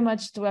you very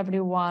much to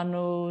everyone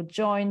who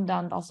joined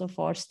and also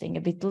for staying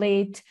a bit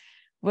late.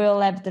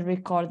 We'll have the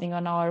recording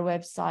on our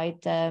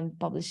website and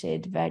publish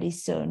it very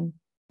soon.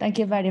 Thank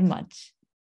you very much.